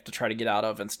that they have to try to get out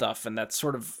of and stuff, and that's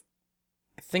sort of,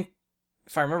 I think,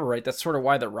 if I remember right, that's sort of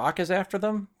why The Rock is after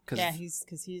them. Yeah,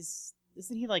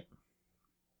 isn't he like...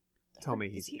 Tell me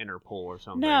he's Interpol or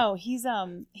something. No, he's not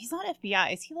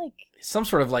FBI. Is he like... some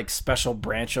sort of like special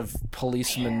branch of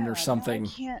policemen or something. I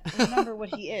can't remember what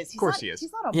he is. Of course he is.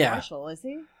 He's not a marshal, is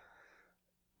he?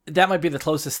 That might be the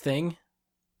closest thing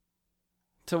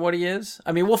to what he is.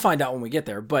 I mean, we'll find out when we get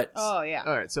there, but... Oh, yeah.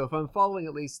 All right, so if I'm following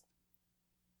at least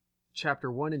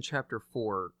Chapter 1 and Chapter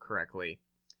 4 correctly,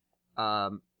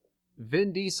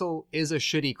 Vin Diesel is a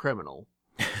shitty criminal.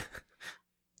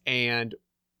 And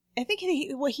I think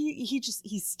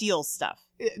he steals stuff.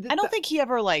 I don't think he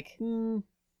ever like...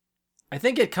 I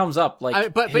think it comes up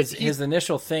like but his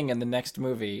initial thing in the next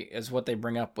movie is what they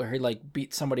bring up, where he like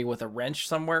beat somebody with a wrench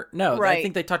somewhere. No, right. I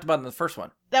think they talked about it in the first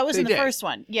one. That was in the first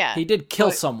one. Yeah, he did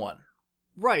kill someone.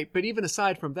 Right, but even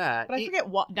aside from that, but I forget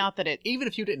what. Not that it. Even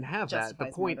if you didn't have that, the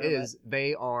point is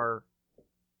they are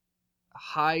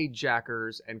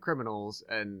hijackers and criminals,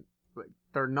 and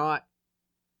they're not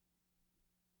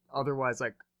otherwise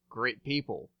like great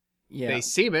people. Yeah, they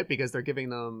seem it because they're giving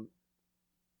them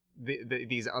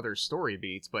these other story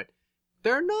beats, but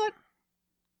they're not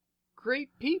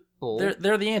great people.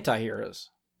 They're the anti-heroes.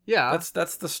 Yeah,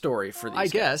 that's the story for these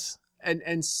guys. guess.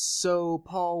 And so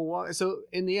so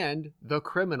in the end, the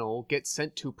criminal gets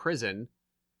sent to prison,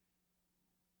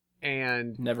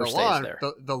 and never stays there.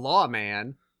 The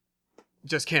lawman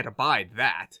just can't abide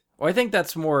that. Well, I think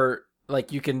that's more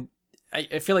like you can.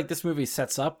 I feel like this movie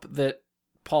sets up that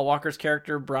Paul Walker's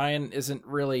character Brian isn't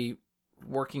really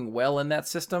working well in that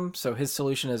system, so his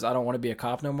solution is, I don't want to be a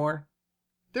cop no more.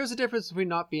 There's a difference between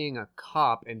not being a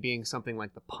cop and being something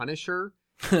like the Punisher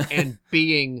and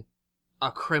being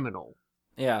a criminal.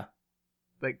 Yeah.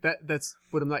 Like that's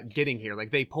what I'm not getting here. Like,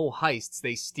 they pull heists,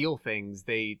 they steal things,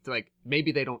 they like,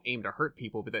 maybe they don't aim to hurt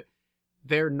people, but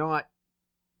they're not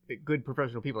the good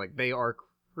professional people, like they are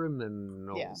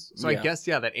criminals. Yeah. So Yeah. I guess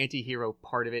that anti-hero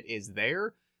part of it is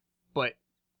there, but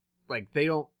like they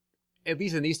don't. At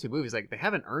least in these two movies, like they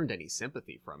haven't earned any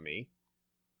sympathy from me.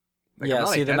 Like, Yeah, I'm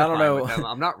not see, then I don't identifying know. with them.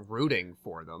 I'm not rooting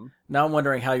for them. Now I'm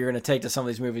wondering how you're going to take to some of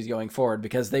these movies going forward,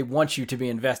 because they want you to be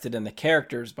invested in the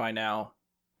characters by now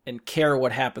and care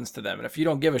what happens to them. And if you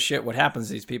don't give a shit what happens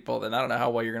to these people, then I don't know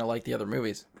how well you're going to like the other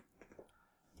movies.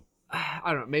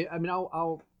 I don't know. I mean,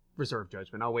 I'll reserve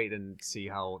judgment. I'll wait and see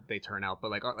how they turn out.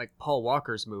 But like Paul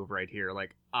Walker's move right here,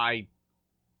 like I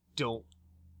don't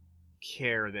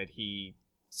care that he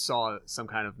saw some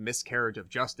kind of miscarriage of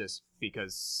justice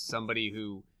because somebody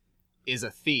who is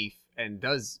a thief and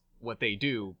does what they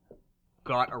do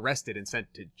got arrested and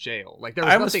sent to jail. Like there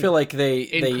was I almost nothing feel like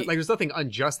they like there's nothing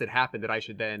unjust that happened that I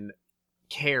should then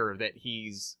care that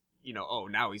he's, oh,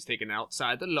 now he's taken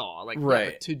outside the law. Like, Right.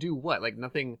 like, to do what? Like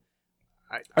nothing.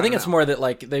 I I think don't it's know. more that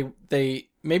like they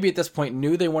maybe at this point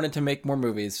knew they wanted to make more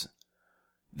movies.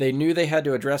 They knew they had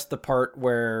to address the part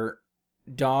where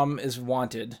Dom is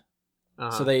wanted,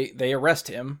 Uh-huh. so they arrest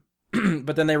him.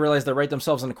 But then they realize they write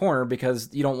themselves in a corner because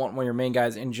you don't want one of your main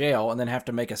guys in jail and then have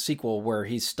to make a sequel where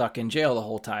he's stuck in jail the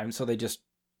whole time. So they just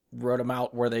wrote him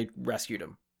out where they rescued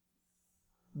him.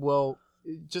 Well,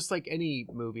 just like any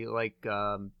movie, like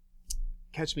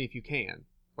Catch Me If You Can,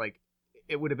 like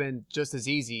it would have been just as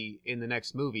easy in the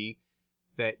next movie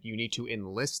that you need to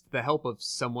enlist the help of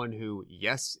someone who,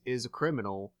 yes, is a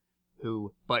criminal,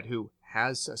 but who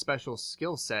has a special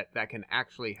skill set that can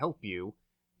actually help you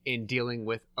in dealing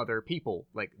with other people.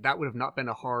 Like that would have not been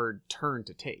a hard turn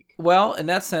to take. Well, in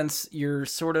that sense, you're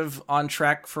sort of on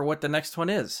track for what the next one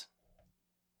is.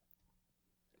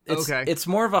 Okay. It's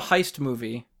more of a heist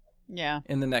movie Yeah,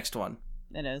 in the next one.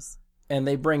 it is. And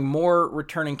they bring more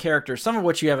returning characters, some of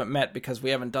which you haven't met because we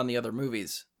haven't done the other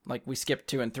movies. Like we skipped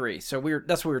 2 and 3. So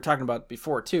that's what we were talking about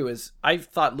before too, is I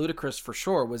thought Ludacris for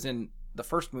sure was in the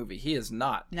first movie. He is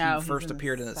not. No, he he's first in the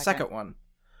appeared in the second. second one.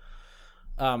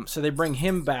 So they bring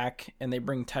him back and they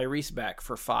bring Tyrese back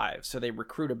for 5. So they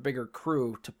recruit a bigger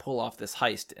crew to pull off this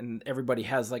heist, and everybody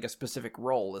has like a specific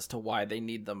role as to why they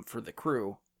need them for the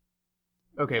crew.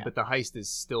 Okay, Yeah. but the heist is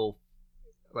still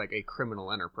like a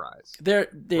criminal enterprise. Yeah,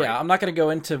 Right. I'm not going to go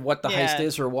into what the Yeah. heist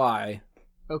is or why.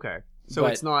 Okay. So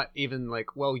But- it's not even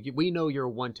like, well, we know you're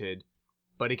wanted,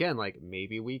 but again, like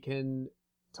maybe we can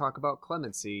talk about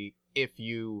clemency if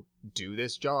you do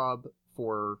this job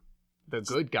for the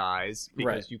good guys because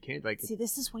Right. you can't like. See,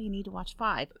 this is why you need to watch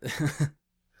 5.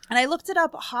 And I looked it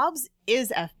up. Hobbs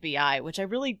is FBI, which I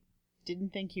really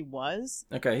didn't think he was.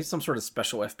 Okay, he's some sort of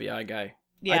special FBI guy.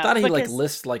 Yeah, I thought he like because-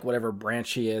 lists like whatever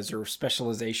branch he is or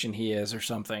specialization he is or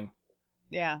something.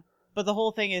 Yeah, but the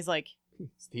whole thing is like,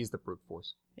 He's the brute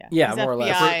force, Yeah, he's more or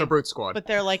less. FBI, the brute squad. but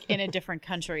they're like in a different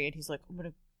country, and he's like, I'm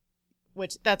gonna,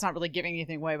 which that's not really giving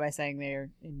anything away by saying they're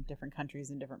in different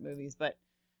countries in different movies, but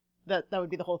that would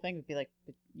be the whole thing. Would be like,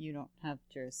 but you don't have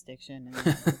jurisdiction in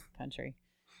this country.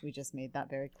 We just made that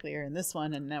very clear in this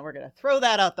one, and now we're gonna throw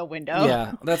that out the window.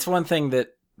 Yeah, that's one thing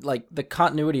that like the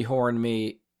continuity whore in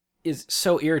me is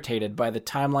so irritated by the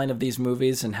timeline of these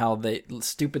movies and how they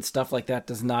stupid stuff like that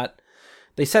does not.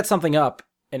 They set something up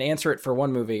and answer it for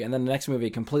one movie, and then the next movie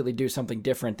completely do something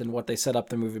different than what they set up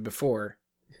the movie before.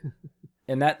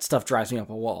 And that stuff drives me up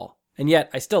a wall. And yet,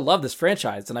 I still love this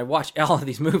franchise, and I watch all of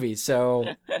these movies. So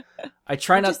I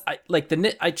try not. I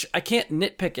can't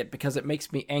nitpick it because it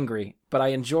makes me angry. But I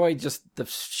enjoy just the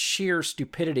sheer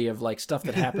stupidity of like stuff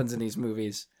that happens in these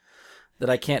movies that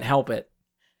I can't help it.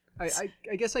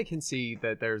 I guess I can see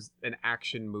that there's an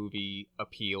action movie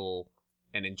appeal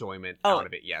and enjoyment Oh, out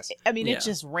of it. Yes. I mean, Yeah. it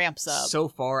just ramps up. So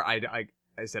far, I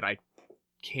said I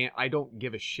can't. I don't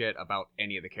give a shit about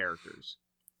any of the characters.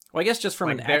 Well, I guess just from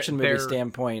Like, an they're- action movie they're-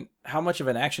 standpoint, how much of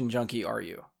an action junkie are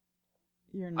you?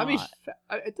 You're not. I mean,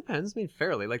 it depends. I mean,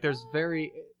 fairly. Like, there's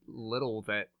very little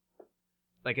that,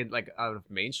 like, out of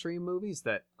mainstream movies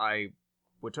that I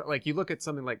would like. You look at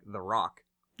something like The Rock.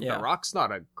 Yeah. The Rock's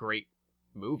not a great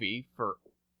movie for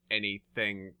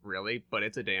anything really, but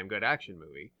it's a damn good action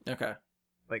movie. Okay.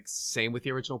 Like, same with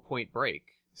the original Point Break.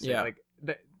 So, Yeah. Like,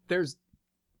 there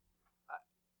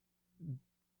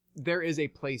is a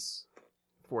place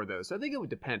for those. So I think it would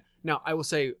depend. Now, I will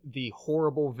say the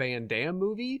horrible Van Damme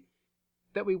movie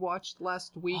that we watched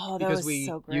last week Oh, that because was we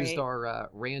so great. used our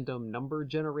random number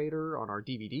generator on our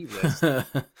DVD list. It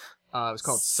was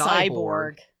called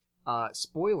Cyborg.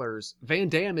 Spoilers: Van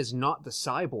Damme is not the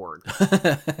Cyborg.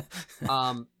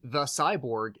 The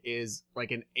Cyborg is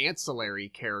like an ancillary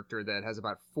character that has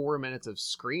about 4 minutes of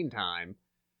screen time,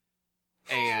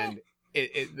 and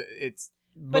it's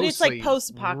But it's like mostly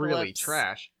post-apocalypse. really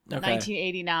trash. Okay.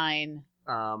 1989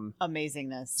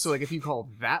 amazingness. So like if you call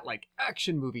that like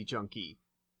action movie junkie,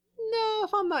 no,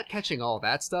 if I'm not catching all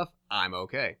that stuff, I'm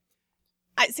okay.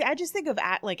 I just think of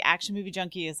action movie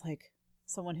junkie as like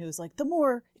someone who's like, the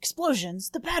more explosions,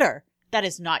 the better. That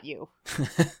is not you.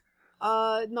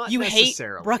 Not You hate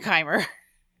necessarily. Bruckheimer.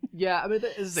 Yeah, I mean,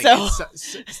 this is the So-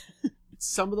 thing.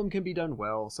 Some of them can be done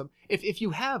well. Some if you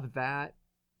have that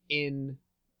in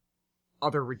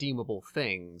other redeemable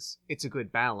things, it's a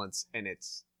good balance and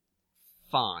it's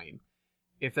fine.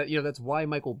 If that, that's why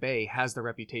Michael Bay has the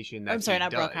reputation that I'm sorry, he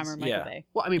not does. Bruckheimer, Michael Yeah. Bay.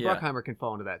 Well, I mean, Yeah. Bruckheimer can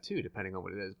fall into that too, depending on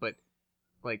what it is. But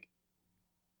like,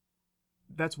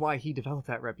 that's why he developed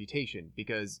that reputation,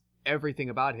 because everything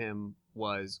about him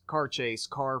was car chase,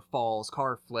 car falls,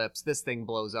 car flips, this thing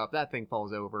blows up, that thing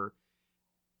falls over.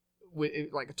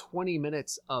 With like 20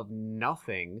 minutes of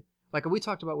nothing. Like we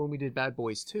talked about when we did Bad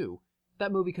Boys 2.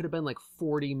 That movie could have been like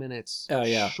 40 minutes Oh,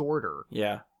 yeah. shorter.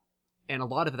 Yeah. And a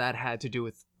lot of that had to do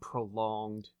with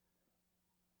prolonged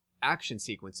action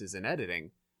sequences and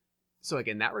editing. So like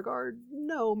in that regard,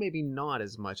 no, maybe not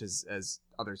as much as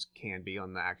others can be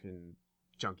on the action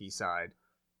junkie side.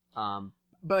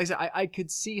 But like I said, I could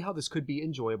see how this could be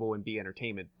enjoyable and be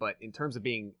entertainment, but in terms of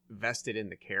being vested in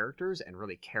the characters and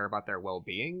really care about their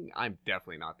well-being, I'm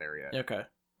definitely not there yet. Okay.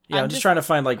 Yeah, I'm I'm just just- trying to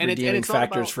find like and redeeming it's not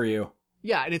factors about- for you.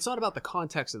 Yeah, and it's not about the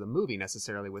context of the movie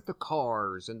necessarily with the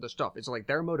cars and the stuff. It's like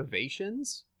their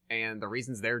motivations and the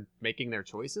reasons they're making their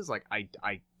choices. Like I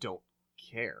don't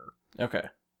care. Okay.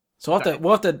 So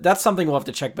we'll have to. That's something we'll have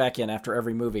to check back in after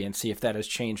every movie and see if that has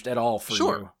changed at all for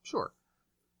you. Sure.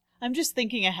 I'm just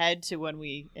thinking ahead to when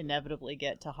we inevitably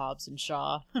get to Hobbs and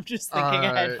Shaw. I'm just thinking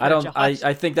ahead. For I don't. Josh.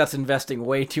 I think that's investing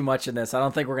way too much in this. I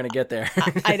don't think we're gonna get there.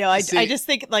 I know. I See, just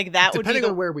think like that would be Depending the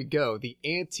on where we go, the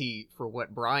ante for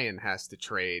what Brian has to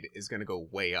trade is going to go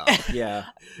way up. Yeah.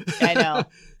 I know.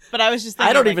 But I was just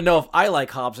thinking, I don't like, even know if I like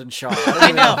Hobbs and Shaw. I don't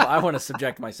even know if I want to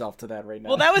subject myself to that right now.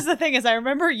 Well, that was the thing is I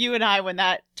remember you and I when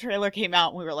that trailer came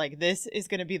out, we were like, this is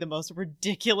going to be the most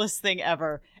ridiculous thing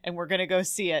ever, and we're going to go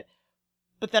see it.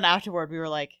 But then afterward, we were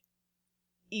like,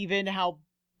 even how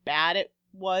bad it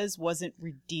wasn't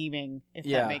redeeming, if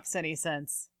Yeah. that makes any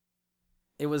sense.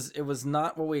 It was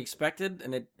not what we expected,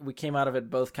 and we came out of it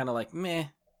both kind of like meh.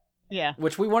 Yeah.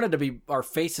 Which we wanted to be our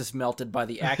faces melted by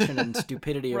the action and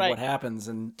stupidity of Right. what happens,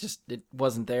 and just it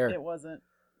wasn't there. It wasn't.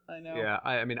 I know. Yeah,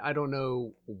 I mean, I don't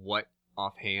know what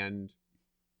offhand,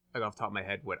 like off the top of my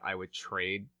head, what I would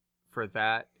trade for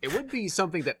that. It would be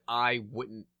something that I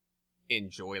wouldn't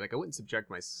enjoy. Like, I wouldn't subject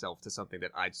myself to something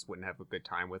that I just wouldn't have a good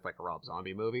time with, like a Rob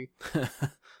Zombie movie.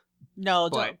 No,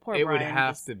 But don't, poor it Brian. would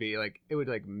have just- to be like, it would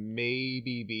like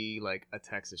maybe be like a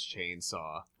Texas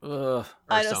Chainsaw. Ugh. Or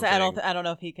I something. don't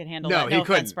know if he can handle No, that. No he offense,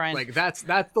 couldn't. Brian. Like that's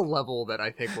the level that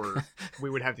I think we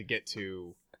would have to get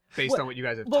to based on what you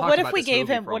guys have But talked what about. if we this gave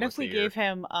movie him? for What if almost a we year. gave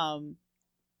him?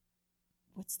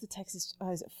 What's the Texas?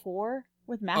 Is it 4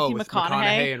 with Matthew Oh, with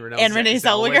McConaughey and and Renee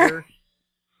Zellweger?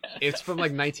 It's from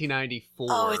like 1994.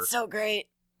 Oh, it's so great.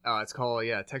 It's called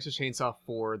Texas Chainsaw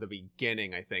 4: The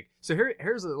Beginning, I think. So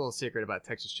here's a little secret about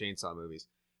Texas Chainsaw movies.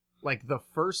 Like the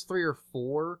first 3 or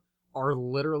 4 are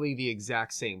literally the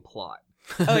exact same plot.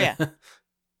 Oh yeah,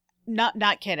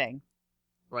 not kidding.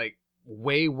 Like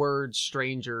wayward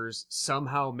strangers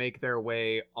somehow make their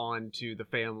way onto the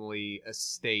family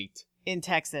estate In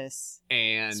Texas,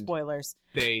 and spoilers.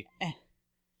 they Eh.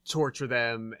 torture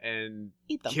them and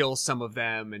Eat them. kill some of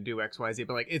them and do XYZ,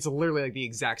 but like it's literally like the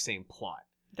exact same plot.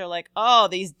 They're like, oh,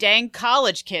 these dang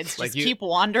college kids Like just you- keep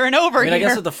wandering over I mean, I here.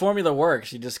 guess if the formula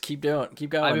works, you just keep going.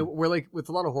 I mean, we're like with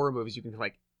a lot of horror movies, you can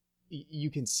like you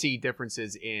can see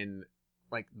differences in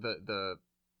like the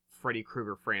Freddy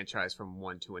Krueger franchise from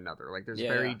one to another. Like there's Yeah.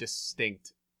 very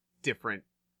distinct, different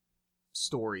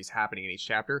stories happening in each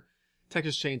chapter.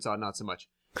 Texas Chainsaw, not so much.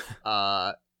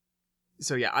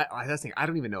 So yeah, I that's the thing. I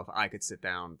don't even know if I could sit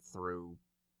down through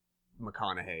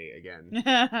McConaughey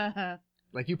again.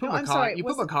 Like you put No, I'm sorry, you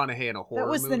put was it- McConaughey in a horror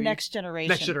that was movie. the Next Generation.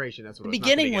 Next Generation. That's what The it was.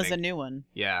 not beginning was a new one.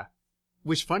 Yeah.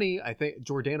 Which funny, I think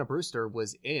Jordana Brewster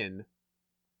was in.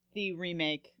 The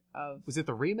remake of Was it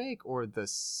the remake or the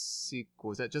sequel?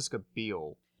 Was that Jessica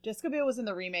Biel? Jessica Biel was in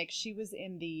the remake. She was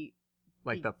in the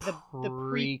Like the The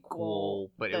prequel,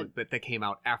 prequel, but that came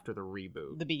out after the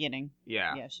reboot. beginning.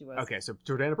 Yeah. Yeah, she was. Okay, so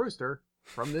Jordana Brewster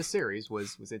from this series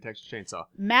was in Texas Chainsaw.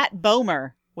 Matt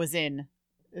Bomer was in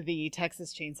the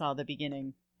Texas Chainsaw the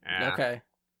beginning. Yeah. Okay.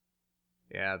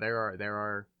 Yeah, there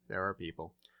are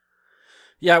people.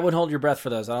 Yeah, I wouldn't hold your breath for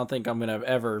those. I don't think I'm gonna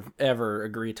ever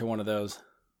agree to one of those.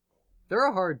 They're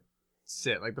a hard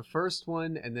sit. Like the first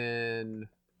one, and then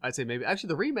I'd say maybe actually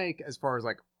the remake, as far as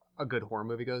like a good horror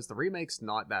movie goes, the remake's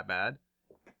not that bad.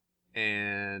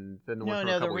 and then the one No, from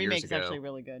no, a the couple years remake's ago actually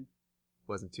really good.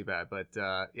 wasn't too bad. But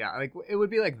yeah, like it would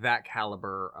be like that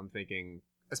caliber. I'm thinking,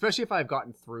 especially if I've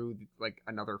gotten through like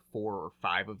another 4 or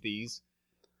 5 of these,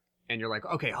 and you're like,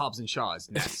 okay, Hobbs and Shaw is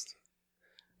next.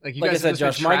 Like you Like I guys said, have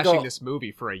just Josh, been my trashing goal- this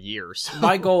movie for a year. So.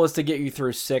 My goal is to get you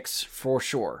through 6 for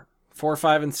sure. 4,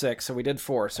 5, and 6. So we did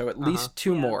 4. So at least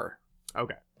 2 more.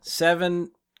 Okay. 7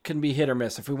 can be hit or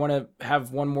miss. If we want to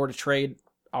have one more to trade,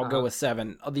 I'll go with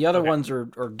 7. The other Okay. ones are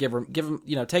give them,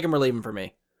 take them or leave them for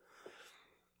me.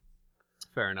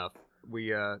 Fair enough. We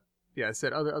yeah, I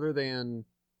said other than,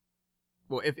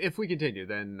 well, if we continue,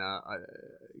 then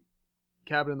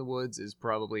Cabin in the Woods is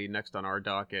probably next on our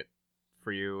docket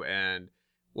for you, and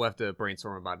we'll have to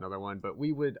brainstorm about another one. But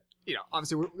we would,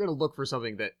 obviously we're going to look for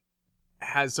something that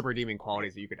has some redeeming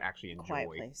qualities that you could actually enjoy. Quiet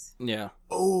Place. Yeah.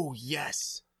 Oh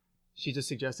yes, she just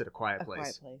suggested A Quiet A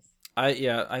Place. Quiet Place.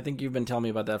 I think you've been telling me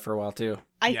about that for a while too.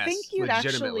 I Yes, think you'd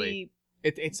legitimately.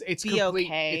 actually. It's be complete.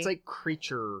 okay. It's like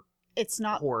creature It's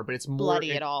not horror, but it's more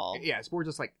bloody at all. Yeah, it's more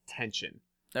just like tension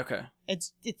Okay.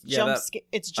 It's Yeah, jump. that-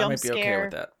 It's I jump might be scare. okay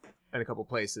with that. in a couple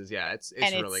places. Yeah, it's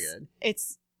and really good.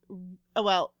 It's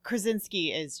well,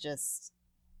 Krasinski is just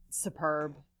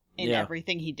superb in Yeah.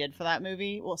 everything he did for that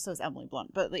movie. Well, so is Emily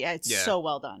Blunt, but yeah, it's Yeah. so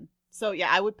well done. So yeah,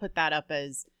 I would put that up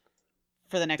as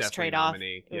for the next Definitely trade off.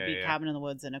 nominee. It would be Cabin in the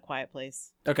Woods and A Quiet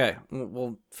Place. Okay,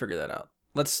 we'll figure that out.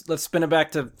 Let's spin it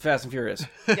back to Fast and Furious.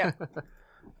 Yeah.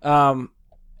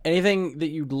 Anything that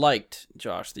you liked,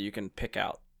 Josh, that you can pick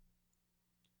out?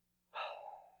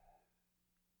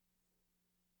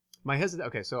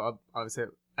 Okay, so I would say,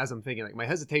 as I'm thinking, like my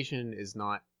hesitation is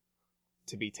not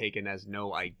to be taken as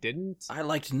no, I didn't. I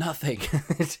liked nothing.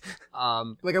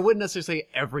 Like I wouldn't necessarily say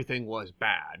everything was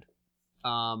bad.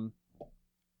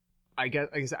 I guess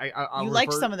I'll You liked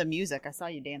revert- some of the music. I saw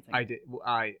you dancing. I did.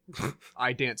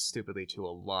 I dance stupidly to a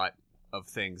lot of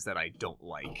things that I don't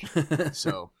like.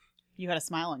 So You had a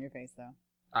smile on your face though.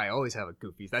 I always have a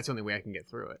goofy. That's the only way I can get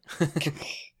through it.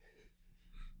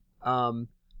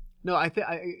 No, I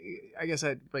guess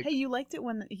I'd like. Hey, you liked it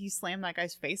when he slammed that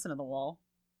guy's face into the wall,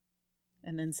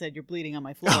 and then said, "You're bleeding on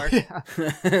my floor."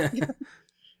 yeah.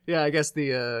 Yeah, I guess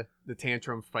the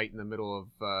tantrum fight in the middle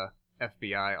of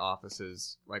FBI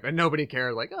offices, like, and nobody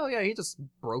cared. Like, oh yeah, he just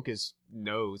broke his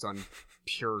nose on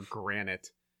pure granite.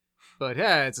 But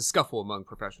yeah, it's a scuffle among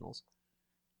professionals.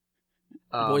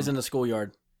 Boys in the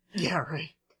schoolyard. Yeah, right.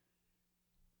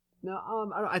 No,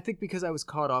 I think because I was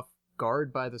caught off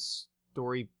guard by the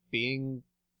story being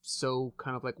so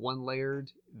kind of like one-layered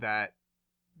that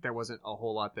there wasn't a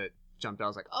whole lot that jumped out. I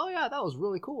was like, oh yeah, that was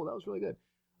really cool. That was really good.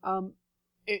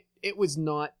 It was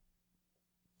not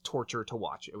torture to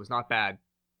watch. It was not bad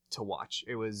to watch.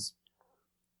 It was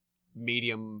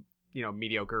medium,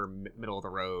 mediocre, middle of the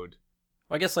road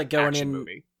Well, I guess like action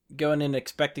movie. going in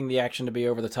expecting the action to be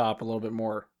over the top a little bit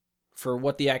more for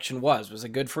what the action was. Was it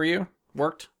good for you?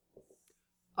 Worked?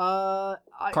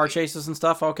 Car chases and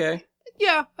stuff, okay?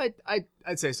 Yeah,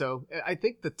 I'd say so. I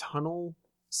think the tunnel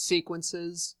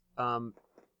sequences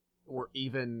were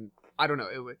even, I don't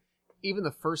know, even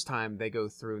the first time they go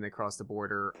through and they cross the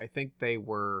border, I think they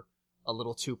were a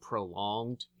little too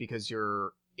prolonged because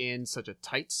you're in such a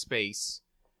tight space.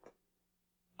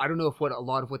 I don't know if a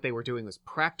lot of what they were doing was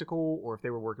practical or if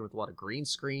they were working with a lot of green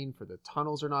screen for the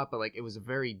tunnels or not, but like it was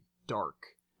very dark.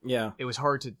 Yeah. It was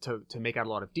hard to make out a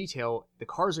lot of detail. The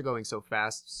cars are going so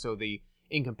fast, so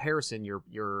in comparison,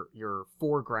 your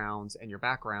foregrounds and your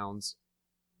backgrounds,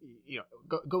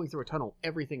 going through a tunnel,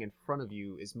 everything in front of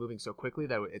you is moving so quickly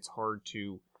that it's hard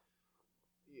to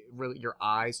really your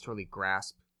eyes to really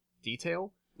grasp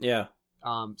detail. Yeah.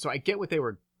 So I get what they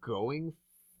were going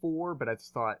for, but I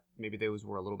just thought maybe those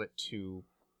were a little bit too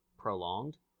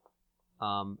prolonged.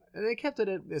 And they kept it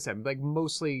at this like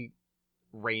mostly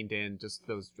reined in just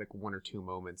those like 1 or 2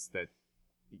 moments that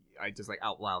I just like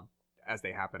out loud as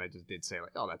they happen. I just did say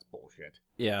like, oh, that's bullshit.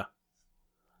 Yeah.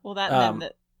 Well, that and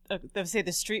then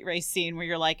the street race scene where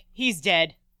you're like, he's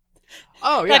dead.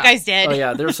 Oh yeah, That guy's dead. Oh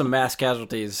yeah, there's some mass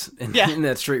casualties in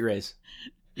that street race.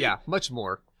 yeah, much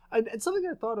more. And something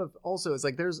I thought of also is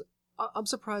like I'm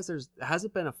surprised there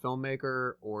hasn't been a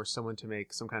filmmaker or someone to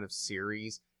make some kind of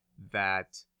series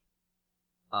that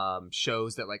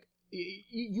shows that like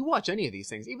you watch any of these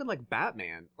things, even like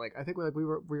Batman. Like I think we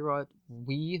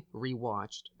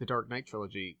rewatched the Dark Knight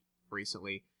trilogy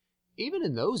recently. Even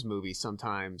in those movies,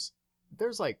 sometimes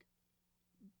there's like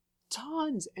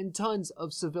tons and tons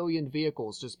of civilian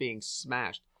vehicles just being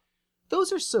smashed.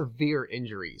 Those are severe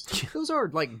injuries. Those are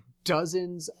like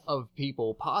dozens of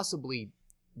people possibly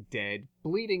dead,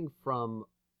 bleeding from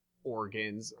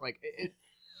organs. Like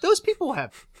those people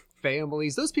have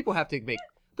families. Those people have to make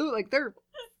they're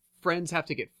friends have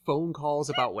to get phone calls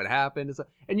about what happened.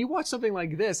 And you watch something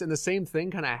like this, and the same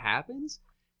thing kind of happens,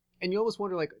 and you almost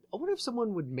wonder, like, I wonder if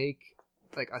someone would make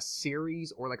like a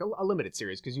series or like a limited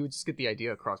series, because you would just get the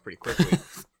idea across pretty quickly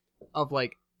of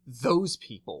like those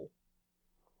people.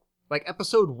 Like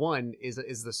episode 1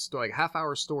 is the story, like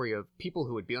half-hour story of people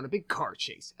who would be on a big car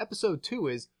chase. Episode 2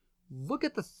 is look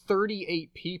at the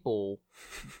 38 people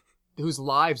whose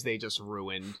lives they just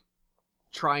ruined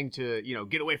trying to,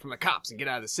 get away from the cops and get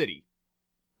out of the city.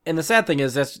 And the sad thing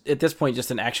is that's at this point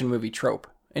just an action movie trope.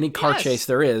 Any car chase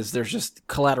there's just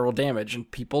collateral damage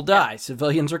and people die.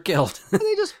 Civilians are killed. And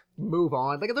they just move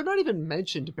on. Like, they're not even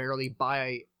mentioned barely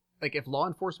by, like, if law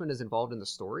enforcement is involved in the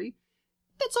story,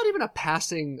 that's not even a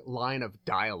passing line of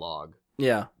dialogue.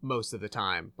 Yeah. Most of the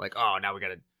time. Like, oh, now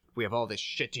we have all this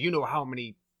shit. Do you know how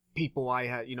many people I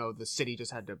had, the city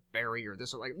just had to bury or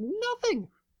this or like, nothing.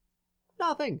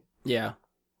 Yeah.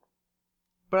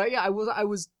 But I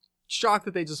was shocked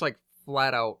that they just like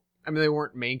flat out, I mean, they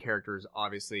weren't main characters,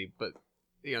 obviously, but,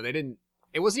 they didn't,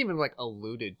 it wasn't even, like,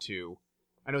 alluded to.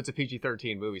 I know it's a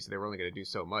PG-13 movie, so they were only going to do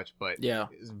so much, but yeah,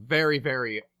 it's very,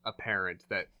 very apparent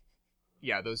that,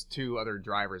 those two other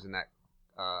drivers in that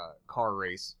car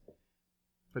race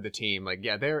for the team, like,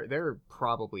 they're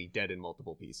probably dead in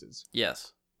multiple pieces.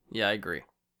 Yes. Yeah, I agree.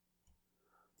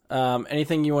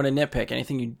 Anything you want to nitpick?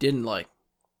 Anything you didn't like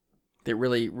that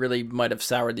really, really might have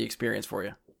soured the experience for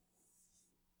you?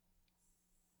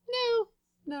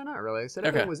 No, not really. I said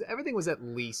Okay. everything was at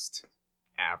least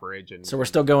average, and So we're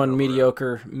still going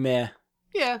mediocre, meh.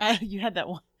 Yeah. You had that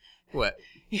one. What?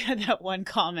 You had that one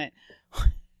comment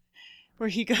where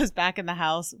he goes back in the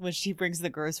house when she brings the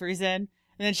groceries in,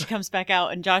 and then she comes back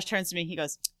out, and Josh turns to me. He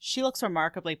goes, "She looks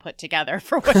remarkably put together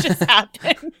for what just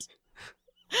happened."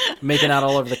 Making out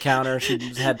all over the counter. She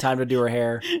had time to do her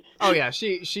hair. Oh yeah,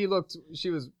 she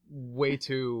was way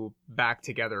too back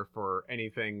together for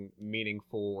anything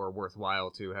meaningful or worthwhile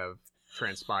to have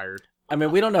transpired. I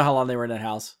mean, we don't know how long they were in that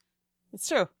house. It's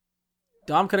true.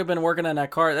 Dom could have been working on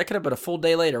that car. That could have been a full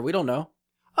day later. We don't know.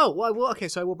 Oh, well, okay,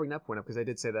 so I will bring that point up, because I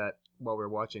did say that while we were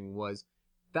watching,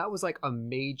 that was like a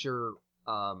major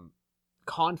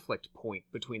conflict point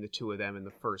between the two of them in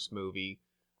the first movie,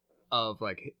 of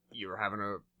like, you're having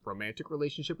a romantic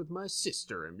relationship with my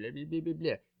sister and blah, blah, blah, blah,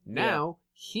 blah. Now,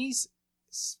 he's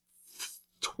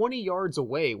 20 yards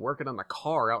away working on the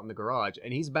car out in the garage,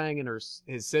 and he's banging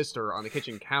his sister on the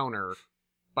kitchen counter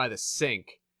by the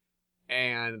sink,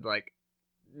 and like,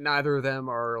 neither of them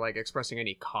are like expressing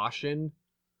any caution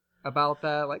about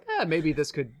that. Like, maybe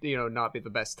this could, not be the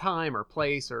best time or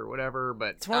place or whatever,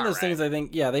 but it's one of those things I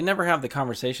think, they never have the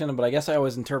conversation, but I guess I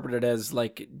always interpret it as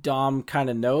like Dom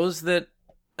kind of knows that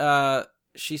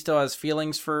she still has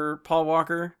feelings for Paul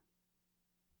Walker.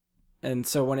 And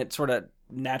so when it sort of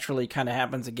naturally kind of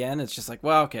happens again, it's just like,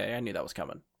 well, okay, I knew that was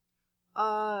coming.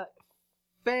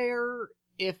 Fair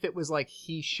if it was like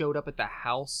he showed up at the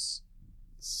house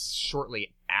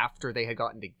shortly after they had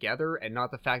gotten together, and not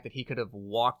the fact that he could have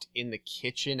walked in the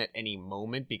kitchen at any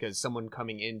moment because someone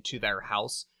coming into their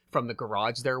house from the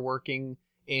garage they're working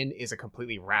in is a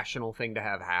completely rational thing to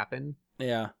have happen.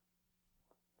 Yeah.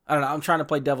 I don't know. I'm trying to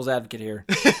play devil's advocate here.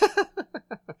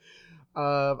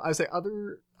 I would say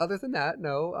other than that,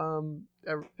 no.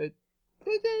 It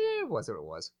was what it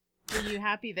was. Were you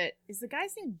happy that is the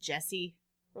guy's name Jesse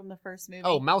from the first movie?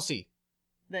 Oh, Mousy.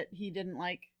 That he didn't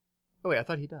like. Oh wait, I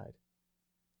thought he died.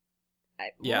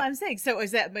 Yeah. Well, I'm saying, so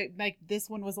is that like this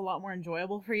one was a lot more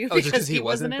enjoyable for you? Oh, just because he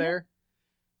wasn't in there?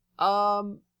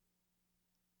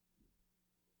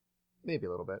 Maybe a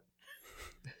little bit.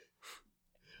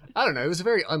 I don't know. It was a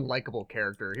very unlikable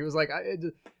character. He was like,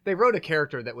 they wrote a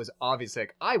character that was obviously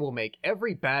like, I will make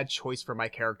every bad choice for my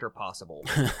character possible.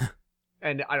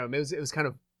 And I don't know. It was kind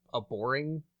of a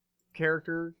boring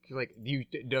character. Like,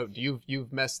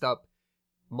 you've messed up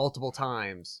multiple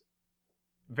times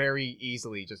very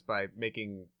easily just by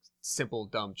making simple,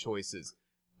 dumb choices.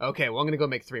 Okay, well, I'm going to go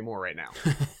make 3 more right now.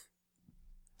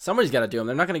 Somebody's got to do them.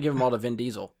 They're not going to give them all to Vin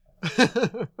Diesel.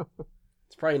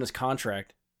 It's probably in his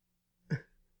contract.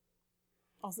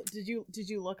 Also, did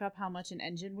you look up how much an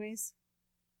engine weighs?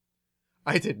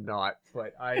 I did not,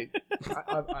 but I'm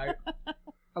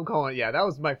calling it. Yeah, that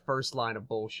was my first line of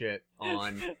bullshit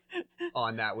on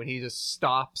that, when he just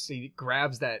stops, he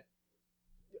grabs that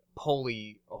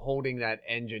pulley holding that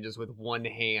engine just with one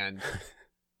hand.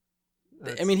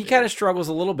 I mean, he kind of struggles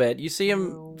a little bit. You see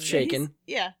him shaking.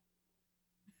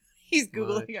 He's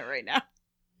Googling it right now.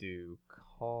 Do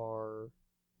car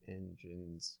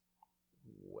engines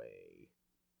weigh?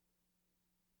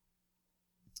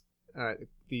 All right,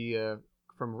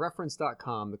 from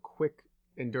reference.com, the quick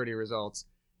and dirty results.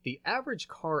 The average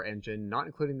car engine, not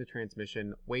including the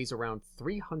transmission, weighs around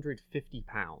 350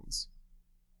 pounds.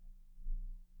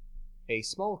 A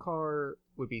small car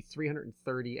would be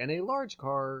 330, and a large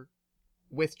car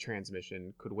with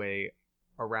transmission could weigh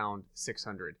around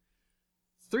 600.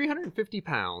 350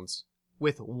 pounds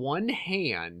with one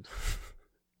hand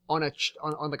on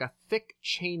like a thick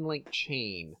chain link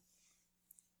chain.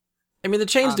 I mean, the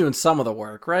chain's doing some of the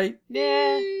work, right?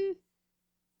 Yeah.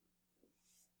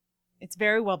 It's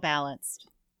very well balanced.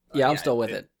 Yeah, I'm still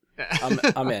with it.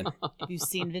 I'm in. Have you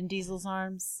seen Vin Diesel's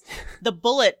arms? The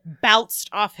bullet bounced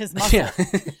off his muscle. Yeah.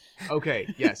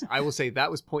 Okay, yes, I will say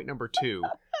that was point number 2,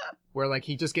 where like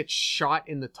he just gets shot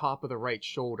in the top of the right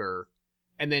shoulder,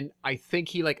 and then I think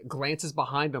he like glances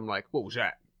behind him like, what was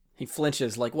that? He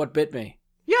flinches like, what bit me?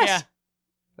 Yes! Yeah.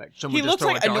 Like, someone He just looks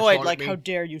throw like a dodgeball annoyed, at like, me. how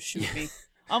dare you shoot me?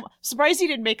 Surprised he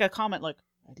didn't make a comment like,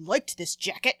 I liked this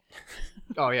jacket.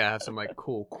 Oh yeah, have some like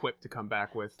cool quip to come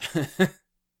back with.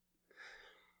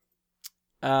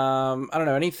 I don't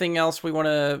know. Anything else we want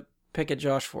to pick at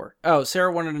Josh for? Oh,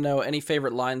 Sarah wanted to know any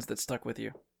favorite lines that stuck with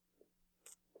you.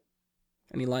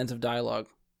 Any lines of dialogue?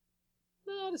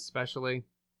 Not especially.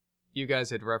 You guys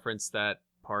had referenced that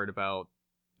part about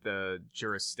the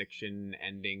jurisdiction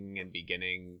ending and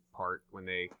beginning part when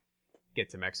they get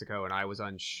to Mexico, and I was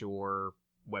unsure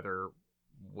whether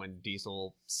when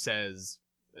Diesel says,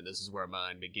 and this is where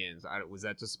mine begins, was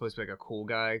that just supposed to be like a cool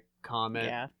guy comment?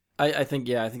 Yeah. I think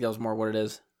that was more what it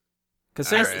is.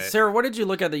 Because Alright. Sarah, what did you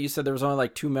look at that you said there was only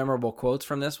like 2 memorable quotes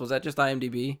from this? Was that just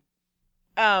IMDb?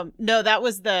 No, that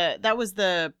was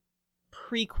the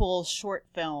prequel short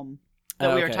film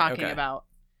that we were talking about.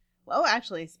 Well,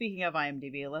 actually, speaking of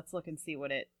IMDb, let's look and see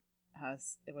what it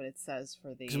says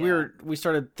for the. Because we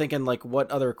started thinking like what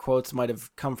other quotes might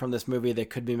have come from this movie that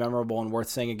could be memorable and worth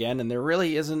saying again, and there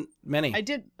really isn't many. I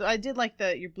did like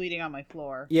the "You're bleeding on my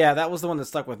floor." Yeah, that was the one that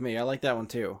stuck with me. I like that one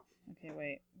too. Okay,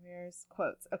 wait. Where's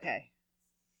quotes? Okay.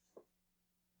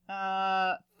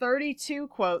 32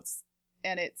 quotes,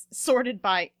 and it's sorted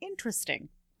by interesting.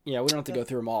 Yeah, we don't have to go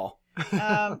through them all.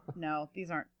 No, these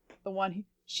aren't the one.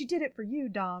 She did it for you,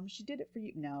 Dom. She did it for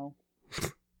you. No.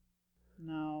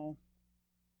 No.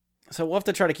 So we'll have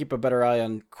to try to keep a better eye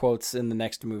on quotes in the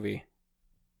next movie.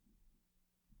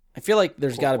 I feel like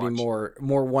there's got to be more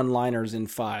one-liners in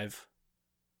 5.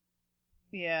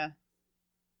 Yeah.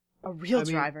 A real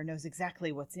driver knows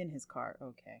exactly what's in his car.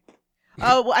 Okay.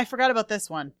 Oh, well, I forgot about this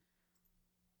one.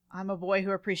 I'm a boy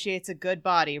who appreciates a good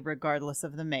body regardless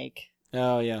of the make.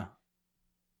 Oh, yeah.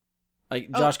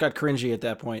 Like, Josh got cringy at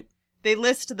that point. They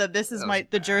list the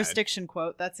bad. jurisdiction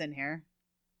quote that's in here.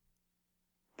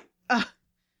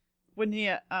 When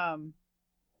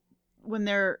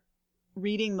they're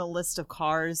reading the list of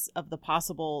cars of the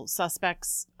possible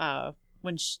suspects,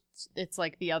 it's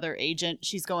like the other agent,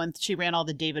 she ran all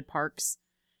the David Parks,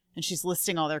 and she's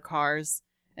listing all their cars.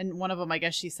 And one of them, I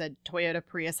guess she said Toyota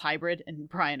Prius hybrid, and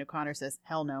Brian O'Connor says,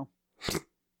 hell no.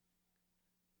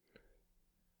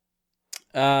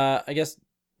 I guess,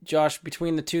 Josh,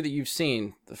 between the 2 that you've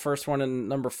seen, the first one and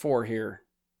number 4 here,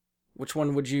 which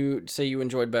one would you say you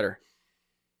enjoyed better?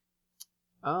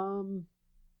 I'm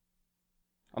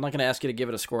not going to ask you to give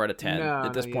it a score out of 10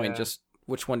 at this point. Yeah. Just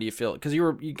which one do you feel? Because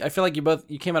I feel like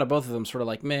you came out of both of them sort of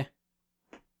like meh.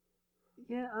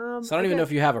 Yeah. So I don't even know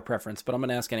if you have a preference, but I'm going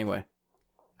to ask anyway.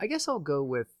 I guess I'll go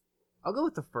with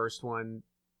the first one,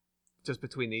 just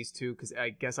between these 2, because I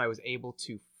guess I was able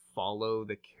to follow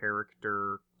the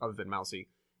character other than Mousy,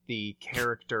 the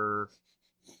character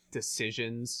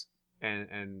decisions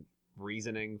and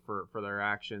reasoning for their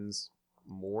actions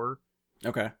more.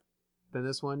 Okay. Than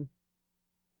this one.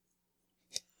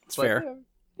 It's fair.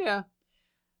 Yeah.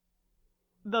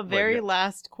 The very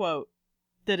last quote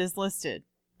that is listed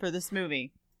for this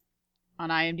movie on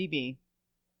IMDb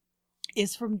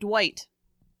is from Dwight.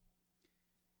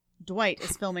 Dwight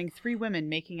is filming 3 women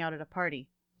making out at a party.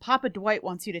 Papa Dwight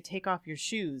wants you to take off your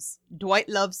shoes. Dwight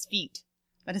loves feet.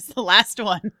 That is the last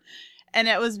one. And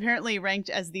it was apparently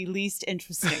ranked as the least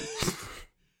interesting.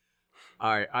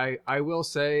 All right. I will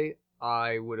say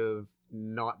I would have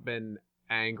not been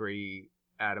angry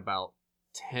at about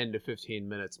 10 to 15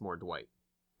 minutes more Dwight.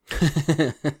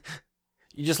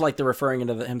 You just like the referring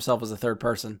to himself as a third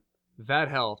person. That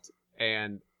helped,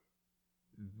 and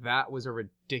that was a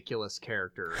ridiculous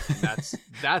character.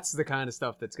 That's the kind of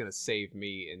stuff that's going to save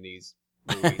me in these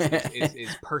movies.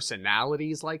 is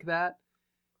personalities like that,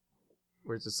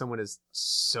 where it's just someone is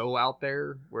so out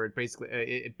there, where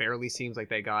it barely seems like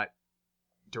they got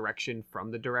direction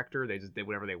from the director. They just did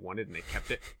whatever they wanted and they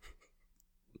kept it.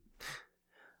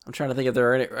 I'm trying to think if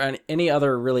there are any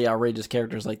other really outrageous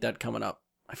characters like that coming up.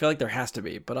 I feel like there has to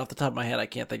be, but off the top of my head, I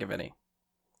can't think of any.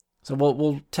 So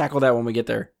we'll tackle that when we get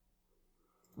there.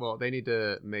 Well, they need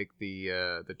to make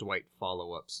the Dwight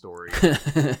follow-up story.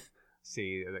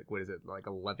 See, like, what is it, like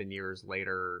 11 years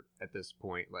later at this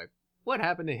point? Like, what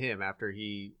happened to him after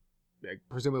he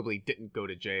presumably didn't go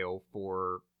to jail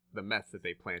for the meth that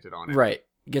they planted on him? Right.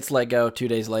 Gets let go 2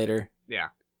 days later. Yeah.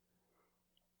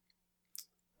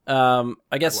 I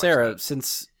guess, Watch Sarah, that.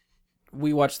 since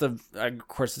we watched of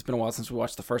course, it's been a while since we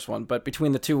watched the first one, but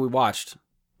between the two we watched,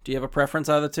 do you have a preference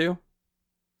out of the two?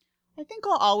 I think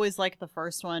I'll always like the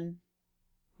first one,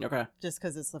 Okay. just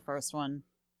because it's the first one.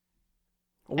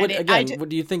 What, mean, again,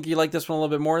 do you think you like this one a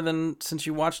little bit more than since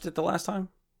you watched it the last time?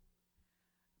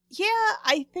 Yeah,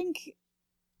 I think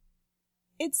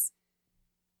it's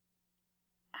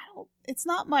it's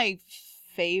not my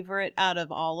favorite out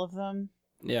of all of them.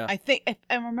 Yeah. I think, if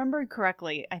I remember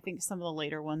correctly, I think some of the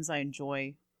later ones I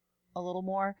enjoy a little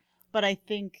more. But I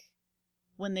think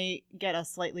when they get a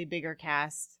slightly bigger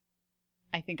cast,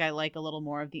 I think I like a little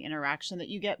more of the interaction that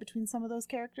you get between some of those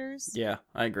characters. Yeah,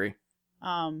 I agree.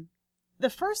 The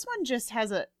first one just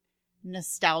has a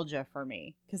nostalgia for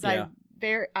me because Yeah.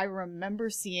 I remember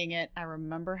seeing it. I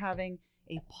remember having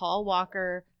a Paul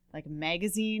Walker like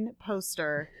magazine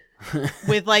poster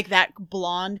with like that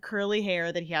blonde curly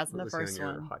hair that he has in the Was he on first your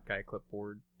one. hot guy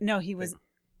clipboard? No, it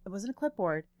wasn't a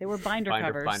clipboard. They were binder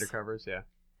covers. Binder covers, yeah.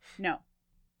 No.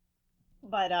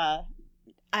 But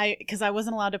because I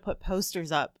wasn't allowed to put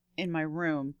posters up in my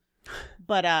room,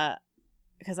 but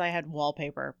because I had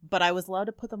wallpaper, but I was allowed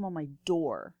to put them on my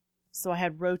door. So I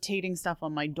had rotating stuff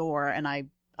on my door, and I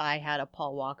had a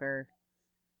Paul Walker.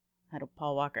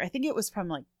 I think it was from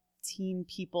like Teen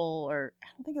People, or I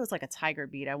don't think it was like a Tiger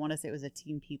Beat. I want to say it was a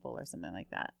Teen People or something like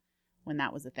that when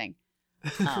that was a thing.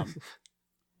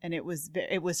 And it was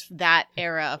that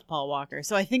era of Paul Walker.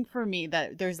 So I think for me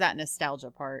that there's that nostalgia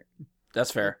part.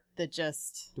 That's fair. That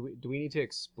just Do we need to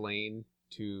explain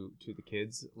to the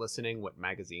kids listening what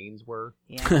magazines were?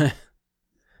 yeah.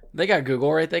 They got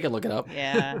Google, right? They can look it up.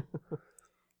 Yeah.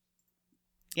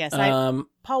 Yes,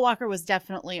 Paul Walker was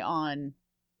definitely on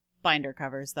binder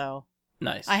covers though.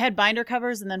 Nice. I had binder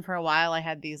covers, and then for a while I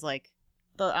had these like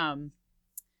the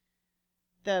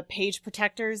page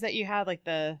protectors that you had, like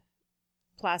the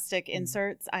plastic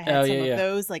inserts. I had some of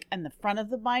those like in the front of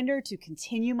the binder to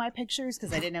continue my pictures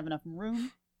because I didn't have enough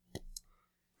room.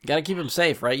 Got to keep them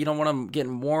safe, right? You don't want them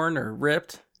getting worn or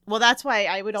ripped. Well, that's why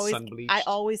I Sun-bleached.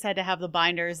 always had to have the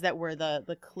binders that were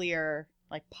the clear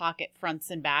like pocket fronts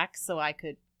and backs, so I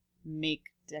could make,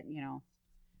 you know,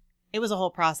 it was a whole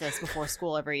process before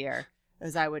school every year.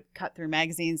 As I would cut through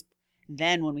magazines.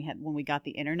 Then when we got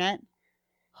the internet,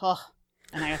 and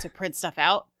I got to print stuff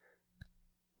out.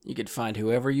 You could find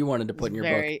whoever you wanted to put in your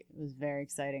book. It was very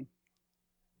exciting.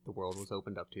 The world was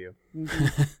opened up to you.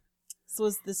 Mm-hmm.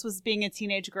 This was being a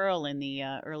teenage girl in the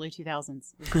early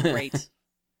 2000s. It was great. It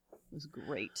was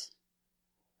great.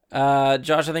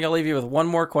 Josh, I think I'll leave you with one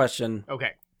more question.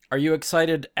 Okay. Are you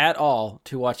excited at all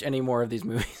to watch any more of these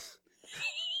movies?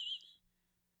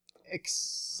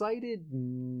 Excited?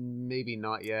 Maybe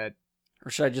not yet. Or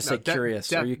should I just say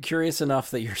curious? Are you curious enough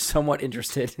that you're somewhat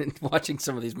interested in watching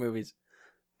some of these movies?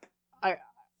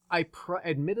 I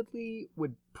admittedly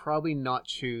would probably not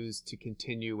choose to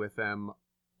continue with them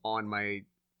on my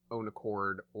own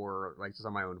accord or like just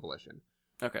on my own volition.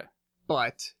 Okay.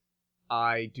 But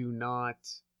I do not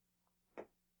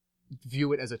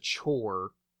view it as a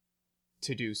chore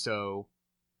to do so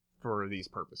for these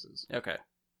purposes. Okay.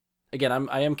 Again,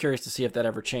 I am curious to see if that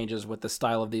ever changes with the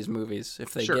style of these movies.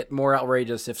 If they Sure. get more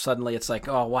outrageous, if suddenly it's like,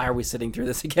 oh, why are we sitting through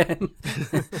this again?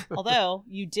 Although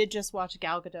you did just watch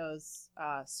Gal Gadot's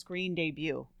screen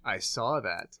debut. I saw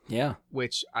that, Yeah.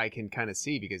 which I can kind of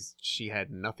see because she had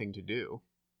nothing to do.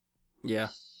 Yeah.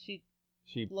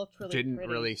 She looked really didn't pretty.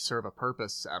 really serve a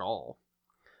purpose at all.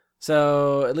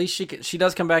 So at least she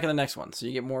does come back in the next one. So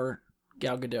you get more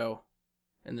Gal Gadot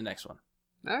in the next one.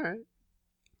 All right.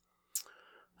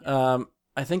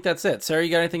 I think that's it. Sarah, you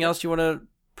got anything else you want to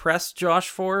press Josh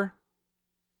for?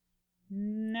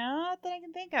 Not that I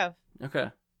can think of. Okay.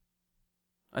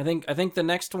 I think the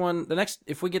next one,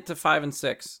 if we get to 5 and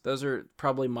 6, those are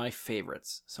probably my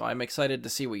favorites. So I'm excited to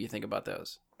see what you think about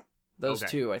those. Those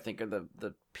Okay. two, I think, are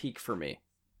the peak for me.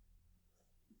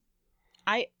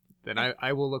 Then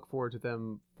I will look forward to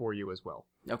them for you as well.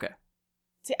 Okay.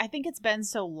 See, I think it's been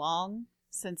so long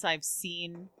since I've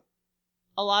seen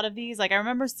a lot of these. Like, I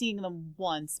remember seeing them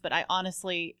once, but I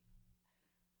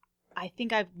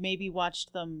think I've maybe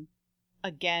watched them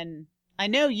again. I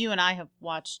know you and I have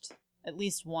watched at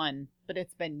least one, but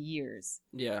it's been years.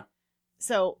 Yeah.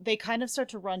 So they kind of start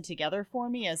to run together for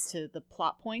me as to the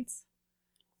plot points.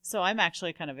 So I'm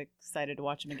actually kind of excited to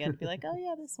watch them again. Be like, oh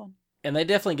yeah, this one. And they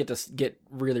definitely get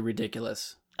really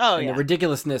ridiculous. Oh and yeah. the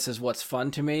ridiculousness is what's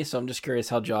fun to me, so I'm just curious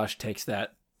how Josh takes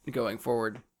that going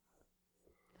forward.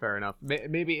 Fair enough.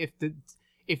 Maybe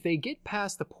if they get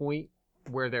past the point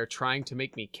where they're trying to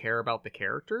make me care about the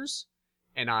characters,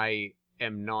 and I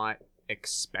am not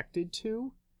expected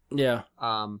to, Yeah.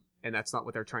 and that's not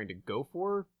what they're trying to go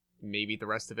for, maybe the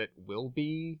rest of it will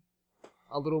be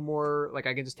a little more like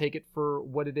I can just take it for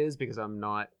what it is, because I'm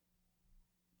not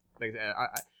like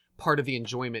part of the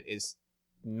enjoyment is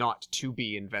not to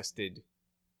be invested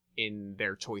in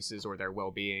their choices or their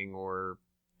well-being or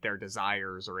their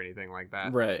desires or anything like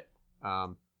that. Right.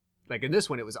 Like in this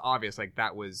one, it was obvious, like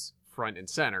that was front and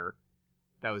center.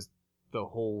 That was the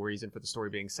whole reason for the story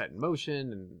being set in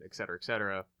motion, and et cetera, et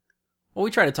cetera. Well,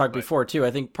 we tried to talk before, too.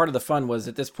 I think part of the fun was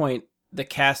at this point, the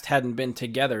cast hadn't been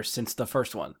together since the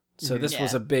first one. So this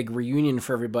was a big reunion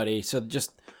for everybody. So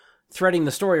just threading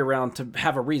the story around to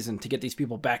have a reason to get these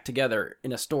people back together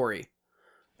in a story.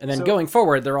 And then going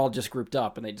forward, they're all just grouped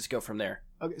up and they just go from there.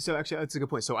 Okay, so actually, that's a good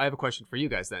point. So I have a question for you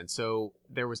guys then. So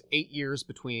there was 8 years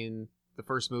between the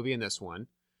first movie and this one.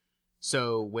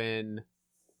 So when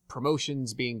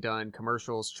promotions being done,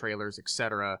 commercials, trailers,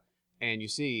 etc., and you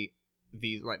see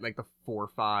these like the 4 or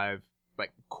 5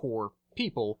 like core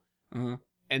people,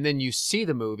 and then you see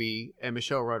the movie and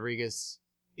Michelle Rodriguez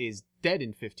is dead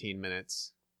in 15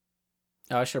 minutes.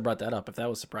 Oh, I should have brought that up if that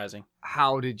was surprising.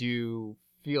 How did you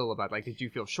feel about, like, did you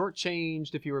feel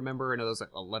shortchanged, if you remember? I know that was like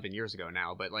 11 years ago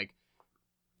now, but like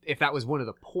if that was one of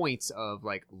the points of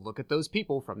like, look at those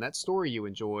people from that story you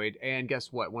enjoyed, and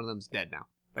guess what, one of them's dead now.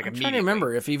 Like, I'm trying to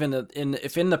remember if even in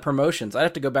the promotions, I'd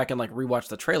have to go back and like rewatch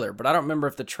the trailer, but I don't remember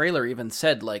if the trailer even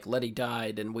said like Letty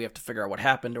died and we have to figure out what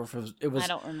happened, or if it was I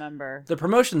don't remember. The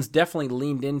promotions definitely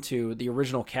leaned into the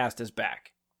original cast is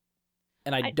back.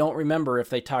 And I don't remember if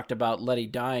they talked about Letty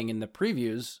dying in the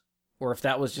previews or if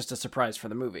that was just a surprise for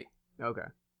the movie. Okay.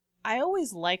 I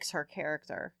always liked her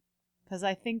character because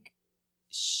I think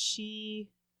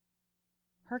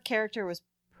her character was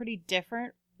pretty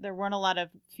different. There weren't a lot of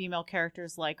female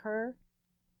characters like her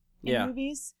in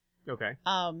movies. Okay.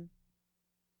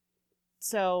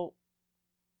 So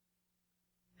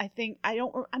I think I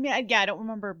don't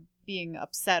remember being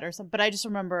upset or something, but I just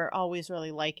remember always really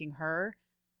liking her.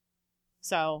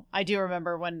 So I do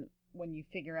remember when you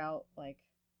figure out, like,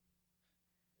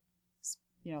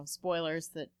 spoilers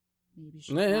that maybe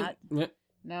should not.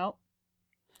 No.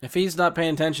 If he's not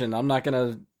paying attention, I'm not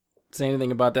gonna say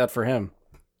anything about that for him.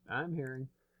 I'm hearing.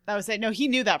 I would say no. He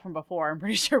knew that from before. I'm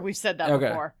pretty sure we've said that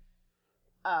before.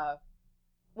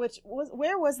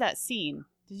 Where was that scene?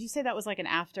 Did you say that was like an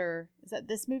after? Is that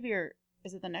this movie or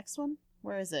is it the next one?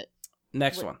 Where is it?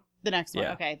 Next one. The next one.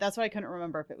 Yeah. Okay, that's why I couldn't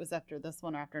remember if it was after this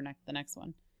one or after the next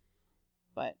one.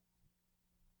 But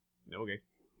Okay.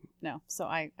 no, so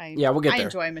I we'll get there. I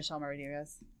enjoy Michelle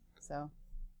Rodriguez, so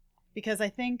because I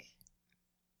think,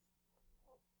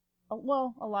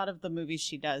 well, a lot of the movies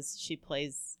she does, she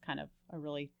plays kind of a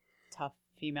really tough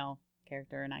female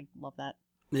character, and I love that.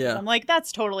 Yeah, so I'm like,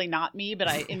 that's totally not me,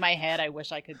 but in my head, I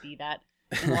wish I could be that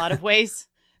in a lot of ways.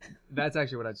 That's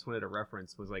actually what I just wanted to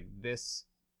reference, was like this,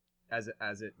 as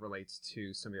it relates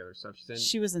to some of the other stuff she's in.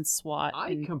 She was in SWAT.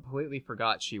 I completely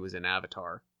forgot she was in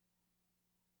Avatar.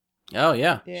 Oh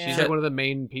yeah. She's like one of the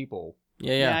main people.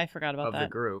 Yeah. I forgot about of that. the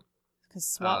group. Because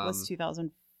SWAT was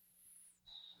 2000.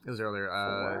 It was earlier.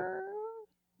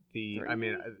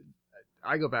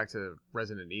 I go back to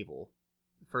Resident Evil.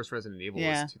 The first Resident Evil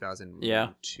was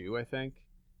 2002, I think.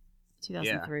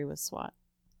 2003 was SWAT.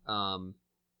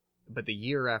 But the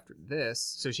year after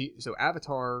this, so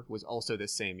Avatar was also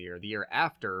this same year. The year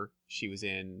after, she was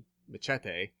in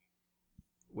Machete,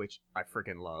 which I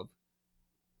freaking love.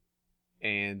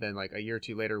 And then like a year or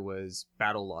two later was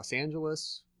Battle Los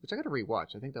Angeles, which I got to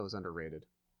rewatch. I think that was underrated.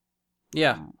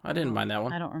 Yeah, I didn't mind that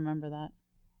one. I don't remember that.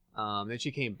 Then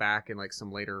she came back in like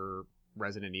some later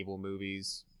Resident Evil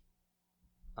movies.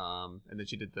 And then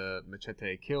she did the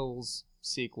Machete Kills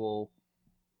sequel.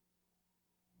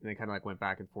 And then kind of like went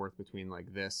back and forth between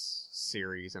like this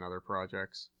series and other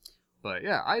projects. But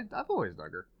yeah, I've always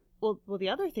dug her. Well, the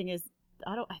other thing is,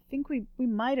 I think we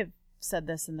might have said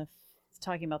this in the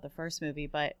talking about the first movie,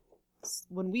 but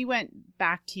when we went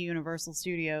back to Universal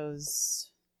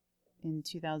Studios in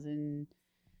 2018,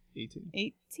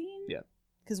 yeah,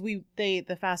 because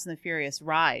the Fast and the Furious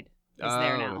ride is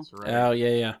there now. That's right. Oh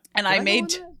yeah. And I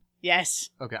made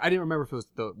yes. Okay, I didn't remember if it was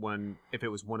if it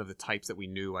was one of the types that we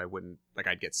knew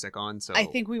I'd get sick on. So I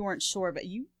think we weren't sure, but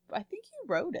I think you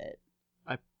wrote it.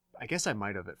 I guess I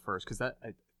might have at first, because did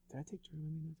I take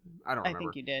Dramamine that time? I don't remember. I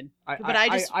think you did.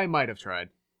 I might have tried.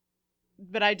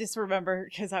 But I just remember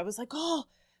because I was like, oh,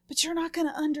 but you're not going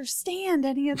to understand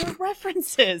any of the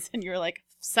references. And you're like,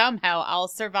 somehow I'll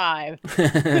survive.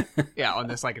 Yeah, on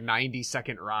this like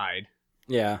 90-second ride.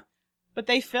 Yeah. But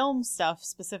they filmed stuff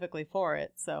specifically for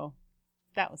it, so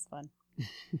that was fun.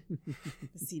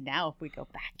 See, now if we go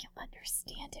back, you'll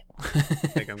understand it. I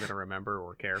think I'm gonna remember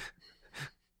or care.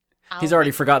 He's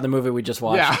already forgotten the movie we just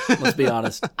watched. Yeah. Let's be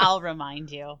honest. I'll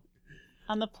remind you.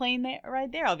 On the plane there, right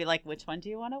there, I'll be like, which one do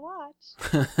you want to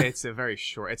watch? It's a very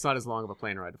short. It's not as long of a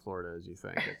plane ride to Florida as you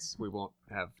think. We won't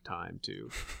have time to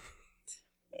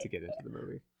get into the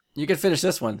movie. You can finish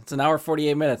this one. It's an hour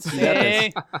 48 minutes. You got this.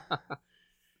 Hey.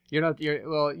 You got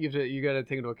to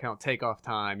take into account takeoff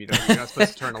time. You're not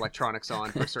supposed to turn electronics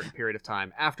on for a certain period of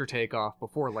time after takeoff,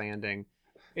 before landing.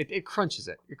 It crunches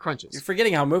it. It crunches. You're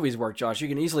forgetting how movies work, Josh. You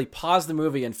can easily pause the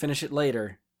movie and finish it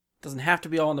later. It doesn't have to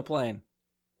be all on the plane.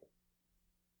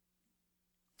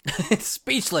 It's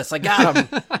speechless. I got him.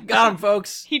 Got him,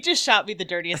 folks. He just shot me the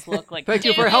dirtiest look. Like, Thank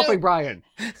you for helping, Brian.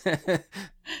 All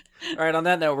right, on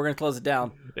that note, we're going to close it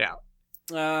down. Yeah.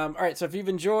 All right, so if you've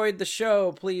enjoyed the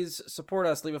show, please support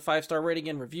us. Leave a 5-star rating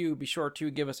and review. Be sure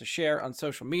to give us a share on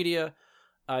social media.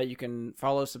 You can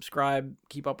follow, subscribe,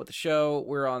 keep up with the show.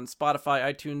 We're on Spotify,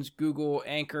 iTunes, Google,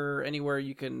 Anchor, anywhere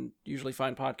you can usually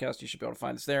find podcasts. You should be able to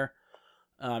find us there.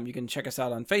 You can check us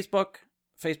out on Facebook,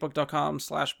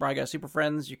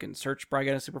 facebook.com/BryGuySuperFriends. You can search Bry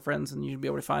Guy Super Friends and you'll be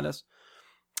able to find us.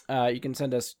 You can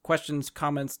send us questions,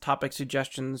 comments, topic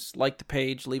suggestions, like the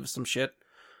page, leave us some shit.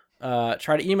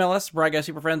 Try to email us,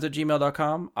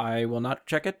 bryguysuperfriends@gmail.com. I will not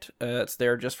check it. It's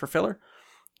there just for filler.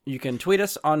 You can tweet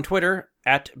us on Twitter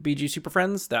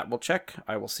 @BGSuperFriends. That will check.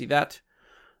 I will see that.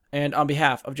 And on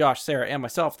behalf of Josh, Sarah, and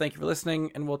myself, thank you for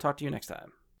listening, and we'll talk to you next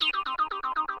time.